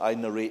reasonable that I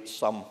narrate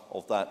some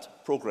of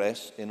that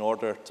progress in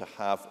order to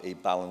have a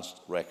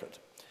balanced record.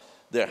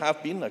 There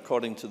have been,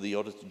 according to the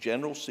Auditor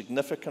General,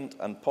 significant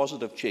and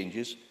positive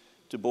changes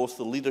to both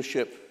the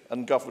leadership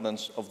and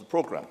governance of the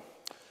programme.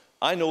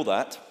 I know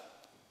that.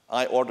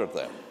 I ordered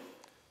them.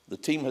 The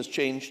team has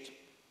changed.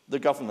 The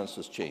governance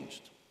has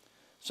changed.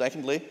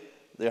 Secondly,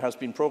 there has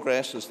been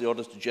progress, as the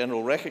Auditor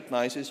General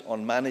recognises,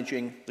 on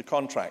managing the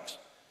contracts.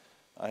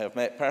 I have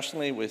met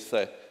personally with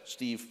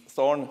Steve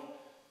Thorne,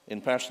 in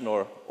person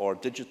or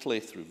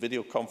digitally through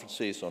video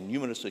conferences on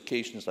numerous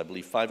occasions, I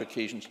believe 5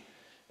 occasions.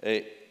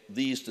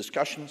 These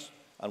discussions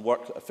and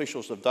work that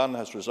officials have done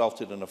has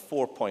resulted in a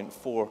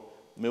 £4.4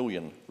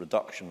 million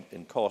reduction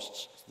in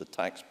costs to the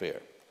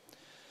taxpayer.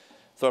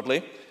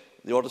 Thirdly,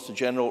 the Auditor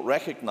General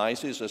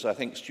recognises, as I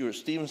think Stuart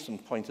Stevenson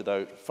pointed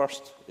out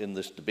first in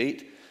this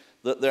debate,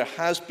 that there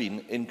has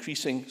been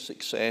increasing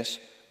success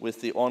with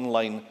the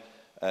online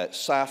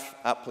SAF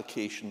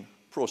application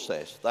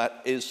process.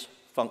 That is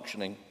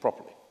functioning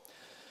properly.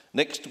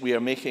 Next, we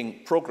are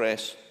making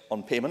progress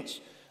on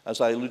payments,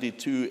 as I alluded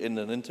to in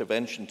an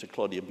intervention to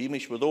Claudia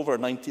Beamish, with over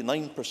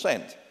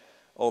 99%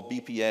 of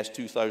BPS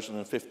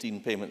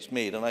 2015 payments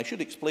made. And I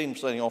should explain,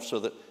 Presiding Officer,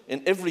 that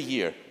in every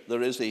year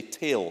there is a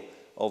tail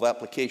of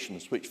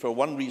applications which, for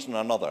one reason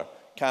or another,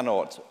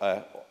 cannot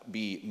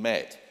be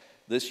met.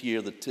 This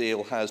year the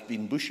tail has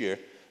been bushier,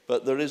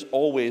 but there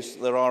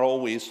are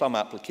always some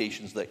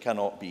applications that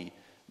cannot be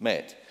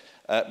met.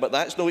 But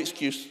that's no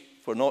excuse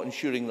for not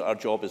ensuring that our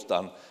job is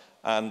done.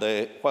 And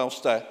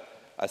whilst I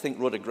think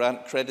Rhoda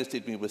Grant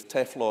credited me with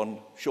Teflon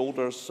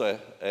shoulders,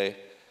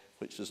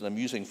 which is an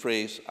amusing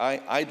phrase,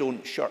 I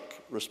don't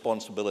shirk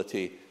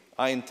responsibility.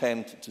 I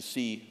intend to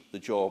see the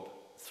job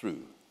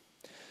through.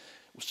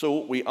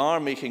 So we are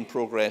making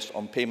progress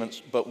on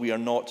payments, but we are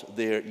not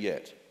there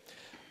yet.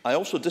 I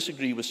also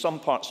disagree with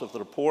some parts of the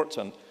report,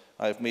 and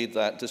I have made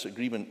that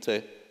disagreement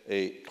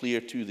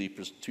clear to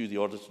the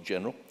Auditor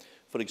General.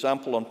 For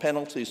example, on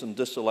penalties and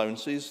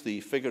disallowances,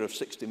 the figure of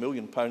 £60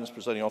 million,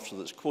 Presiding Officer,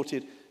 that's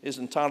quoted is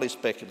entirely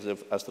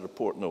speculative, as the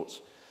report notes,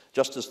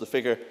 just as the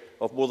figure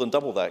of more than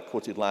double that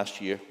quoted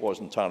last year was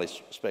entirely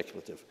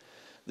speculative.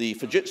 The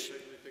Fujitsu...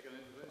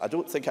 I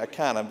don't think I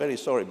can. I'm very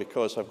sorry,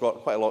 because I've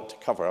got quite a lot to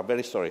cover. I'm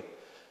very sorry.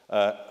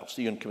 I'll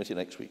see you in committee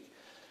next week.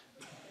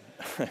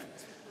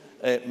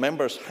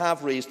 Members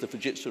have raised the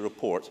Fujitsu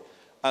report,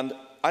 and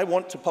I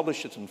want to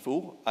publish it in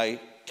full. I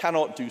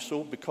cannot do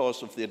so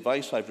because of the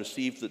advice I've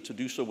received that to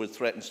do so would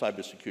threaten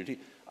cybersecurity.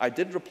 I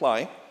did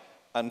reply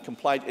and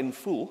complied in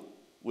full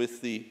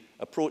with the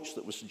approach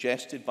that was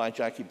suggested by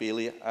Jackie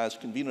Bailey as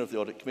convener of the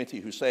Audit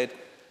Committee, who said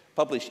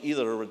publish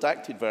either a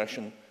redacted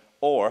version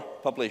or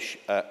publish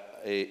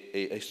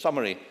a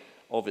summary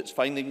of its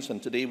findings,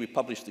 and today we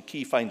published the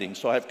key findings.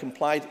 So I have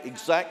complied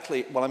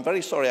exactly. Well, I'm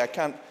very sorry, I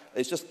can't.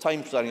 It's just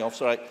time, Presiding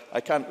Officer. I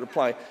can't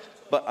reply.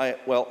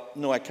 But well,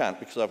 no, I can't,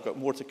 because I've got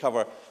more to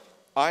cover.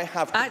 I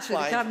have complied.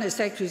 Actually, the Cabinet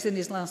Secretary is in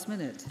his last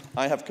minute.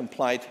 I have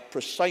complied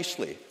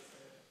precisely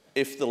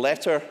if the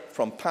letter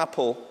from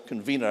Papal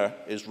convener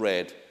is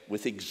read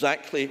with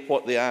exactly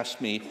what they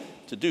asked me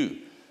to do.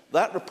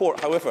 That report,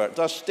 however,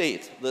 does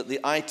state that the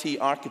IT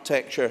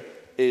architecture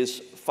is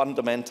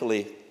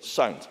fundamentally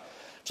sound.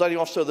 Presiding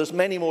Officer, there's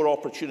many more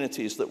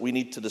opportunities that we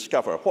need to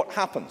discover. What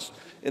happens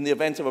in the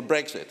event of a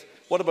Brexit?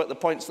 What about the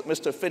points that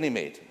Mr Finney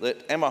made,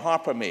 that Emma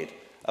Harper made,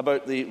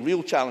 about the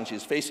real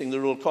challenges facing the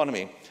rural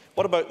economy?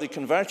 What about the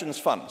convergence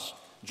funds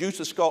due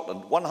to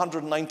Scotland,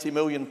 £190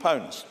 million,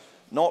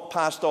 not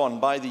passed on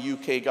by the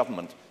UK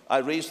government? I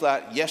raised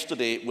that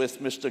yesterday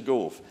with Mr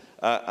Gove,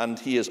 and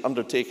he has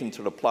undertaken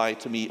to reply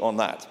to me on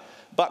that.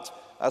 But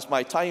as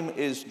my time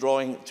is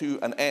drawing to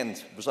an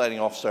end, Presiding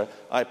Officer,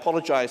 I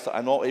apologise that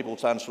I'm not able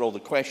to answer all the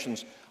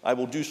questions. I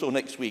will do so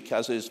next week,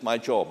 as is my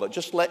job. But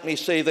just let me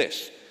say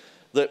this,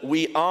 that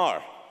we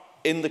are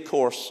in the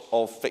course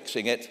of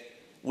fixing it.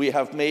 We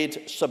have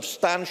made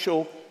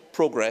substantial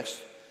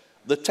progress.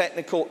 The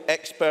technical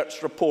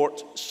experts'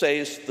 report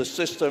says the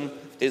system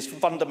is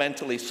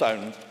fundamentally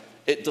sound.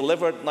 It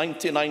delivered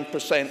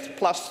 99%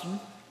 plus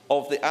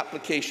of the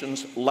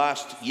applications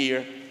last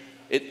year.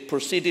 It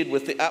proceeded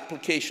with the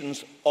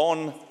applications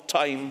on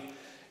time.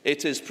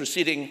 It is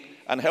proceeding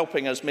and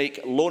helping us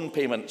make loan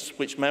payments,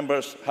 which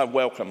members have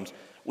welcomed.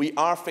 We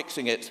are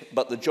fixing it,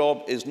 but the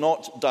job is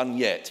not done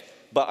yet.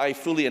 But I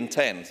fully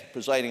intend,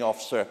 Presiding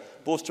Officer,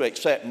 both to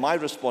accept my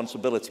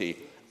responsibility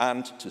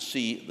and to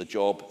see the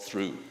job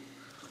through.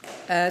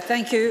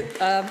 Thank you.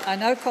 I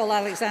now call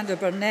Alexander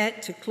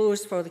Burnett to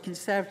close for the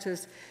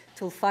Conservatives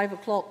till 5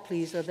 o'clock,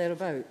 please, or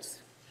thereabouts.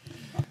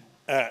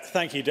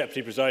 Thank you,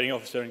 Deputy Presiding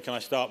Officer, and can I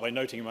start by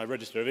noting in my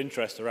register of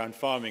interest around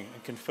farming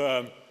and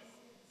confirm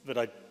that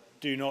I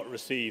do not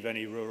receive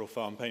any rural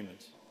farm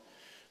payments.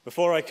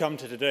 Before I come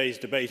to today's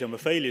debate on the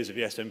failures of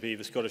the SNP,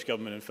 the Scottish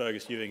Government and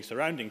Fergus Ewing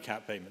surrounding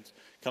CAP payments,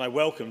 can I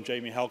welcome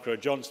Jamie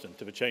Halcrow-Johnston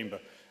to the Chamber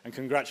and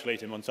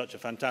congratulate him on such a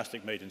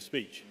fantastic maiden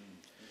speech.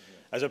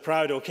 As a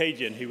proud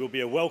Orcadian, he will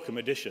be a welcome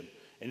addition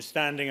in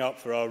standing up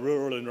for our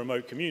rural and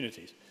remote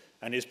communities,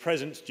 and his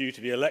presence due to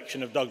the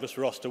election of Douglas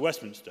Ross to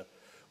Westminster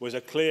was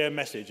a clear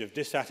message of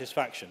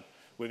dissatisfaction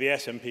with the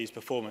SNP's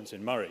performance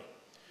in Murray.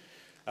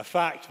 A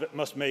fact that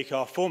must make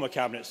our former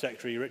Cabinet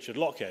Secretary, Richard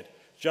Lockhead,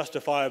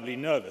 justifiably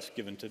nervous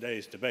given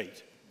today's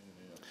debate.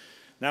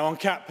 Now on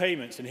CAP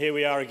payments, and here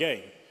we are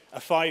again, a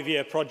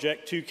 5-year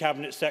project, 2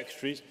 Cabinet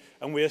Secretaries,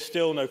 and we are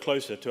still no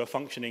closer to a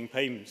functioning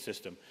payment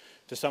system,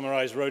 to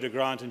summarise Rhoda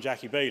Grant and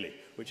Jackie Bailey,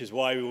 which is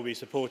why we will be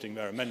supporting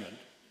their amendment.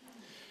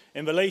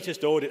 In the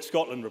latest Audit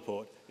Scotland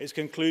report, its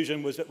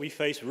conclusion was that we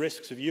face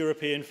risks of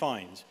European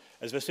fines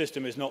as the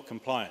system is not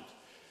compliant.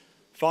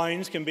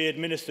 Fines can be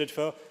administered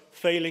for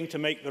failing to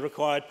make the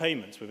required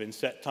payments within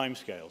set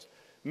timescales.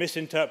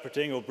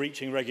 misinterpreting or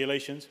breaching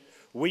regulations,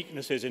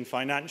 weaknesses in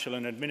financial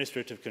and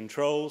administrative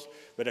controls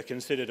that are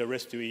considered a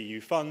risk to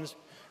EU funds,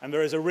 and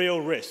there is a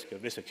real risk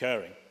of this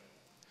occurring.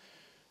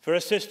 For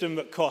a system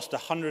that cost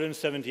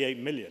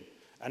 £178 million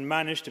and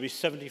managed to be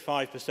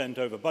 75%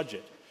 over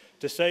budget,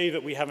 to say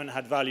that we haven't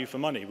had value for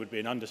money would be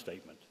an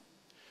understatement.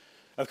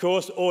 Of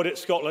course, Audit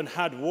Scotland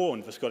had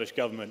warned the Scottish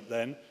Government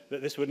then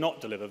that this would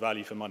not deliver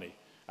value for money,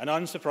 and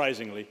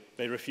unsurprisingly,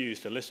 they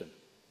refused to listen.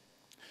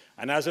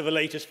 And as of the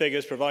latest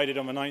figures provided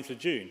on the 9th of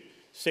June,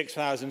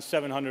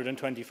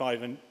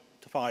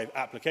 6,725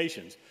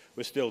 applications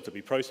were still to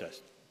be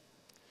processed.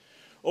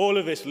 All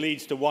of this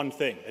leads to one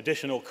thing: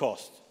 additional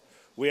costs.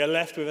 We are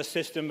left with a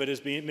system that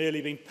has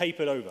merely been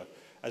papered over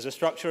as the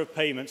structure of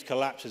payments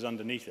collapses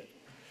underneath it.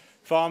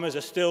 Farmers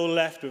are still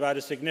left without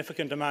a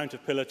significant amount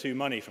of Pillar 2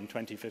 money from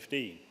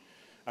 2015.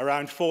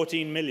 Around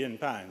 £14 million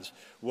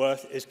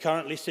worth is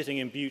currently sitting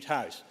in Bute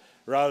House,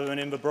 rather than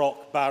in the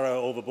Brock,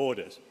 Barrow or the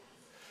Borders.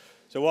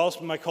 So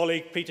whilst my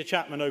colleague Peter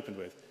Chapman opened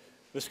with,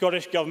 the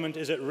Scottish Government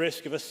is at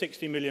risk of a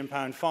 £60 million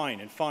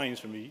fine in fines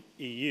from the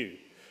EU,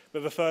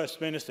 but the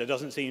First Minister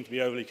doesn't seem to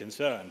be overly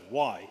concerned.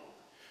 Why?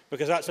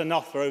 Because that's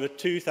enough for over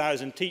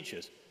 2,000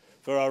 teachers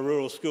for our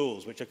rural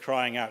schools, which are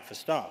crying out for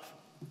staff.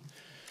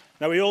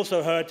 Now, we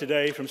also heard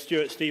today from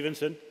Stuart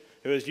Stevenson,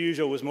 who as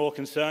usual was more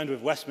concerned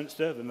with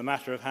Westminster than the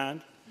matter of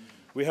hand.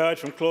 We heard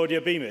from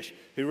Claudia Beamish,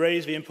 who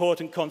raised the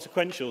important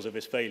consequentials of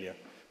this failure,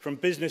 from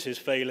businesses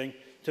failing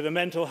to the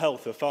mental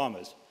health of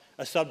farmers,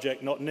 a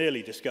subject not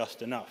nearly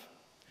discussed enough.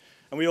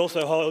 And we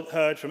also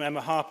heard from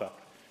Emma Harper,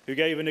 who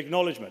gave an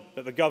acknowledgement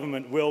that the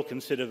government will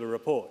consider the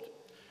report.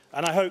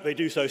 And I hope they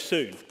do so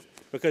soon,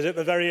 because at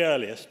the very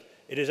earliest,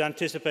 it is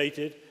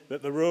anticipated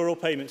that the rural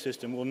payment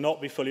system will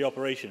not be fully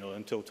operational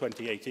until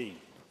 2018,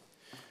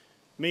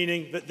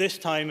 meaning that this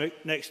time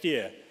next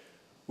year,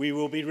 we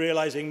will be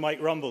realising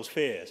Mike Rumble's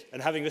fears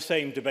and having the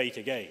same debate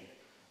again,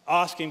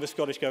 asking the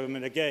Scottish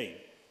Government again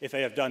if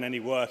they have done any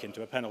work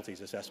into a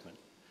penalties assessment,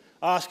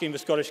 asking the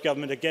Scottish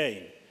Government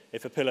again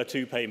if the Pillar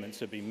 2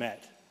 payments have been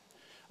met,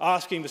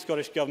 asking the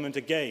Scottish Government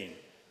again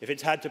if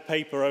it's had to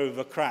paper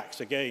over cracks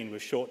again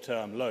with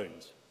short-term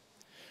loans.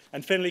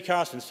 And Finlay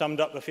Carson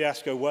summed up the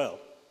fiasco well.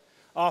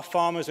 Our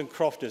farmers and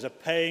crofters are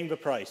paying the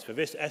price for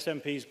this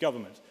SNP's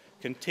government's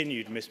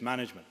continued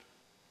mismanagement.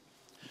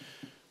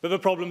 But the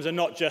problems are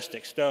not just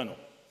external.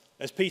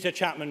 As Peter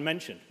Chapman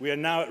mentioned, we are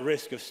now at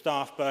risk of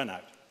staff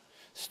burnout.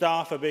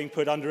 Staff are being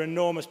put under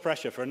enormous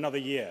pressure for another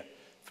year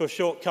for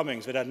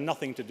shortcomings that had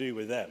nothing to do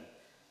with them.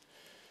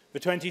 The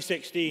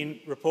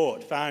 2016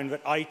 report found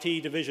that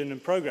IT division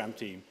and programme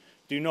team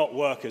do not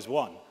work as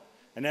one,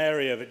 an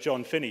area that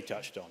John Finney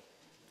touched on.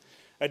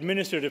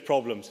 Administrative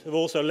problems have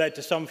also led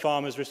to some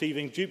farmers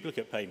receiving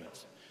duplicate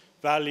payments,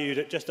 valued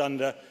at just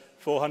under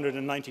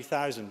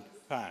 £490,000,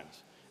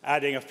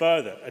 adding a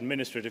further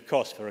administrative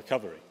cost for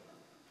recovery.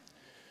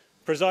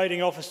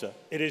 Presiding officer,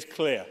 it is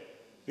clear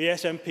the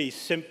SNP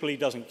simply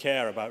doesn't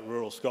care about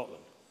rural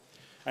Scotland,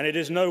 and it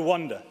is no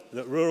wonder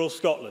that rural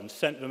Scotland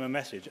sent them a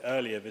message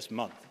earlier this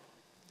month.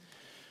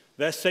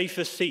 Their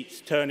safest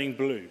seats turning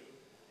blue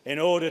in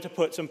order to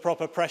put some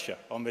proper pressure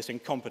on this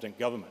incompetent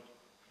government.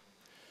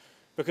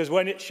 Because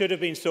when it should have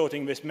been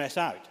sorting this mess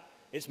out,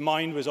 its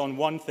mind was on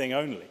one thing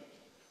only: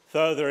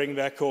 furthering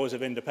their cause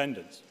of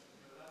independence.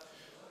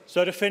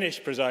 So to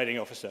finish, Presiding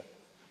Officer,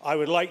 I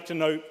would like to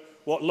note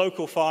what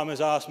local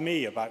farmers asked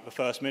me about the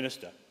First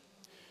Minister.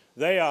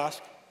 They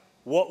ask,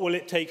 what will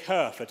it take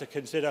her for to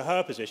consider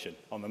her position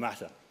on the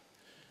matter?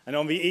 And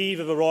on the eve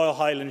of the Royal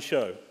Highland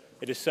Show,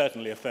 it is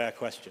certainly a fair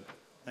question.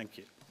 Thank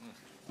you.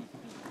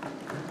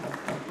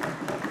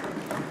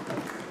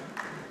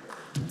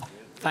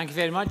 Thank you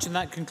very much, and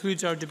that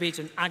concludes our debate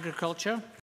on agriculture.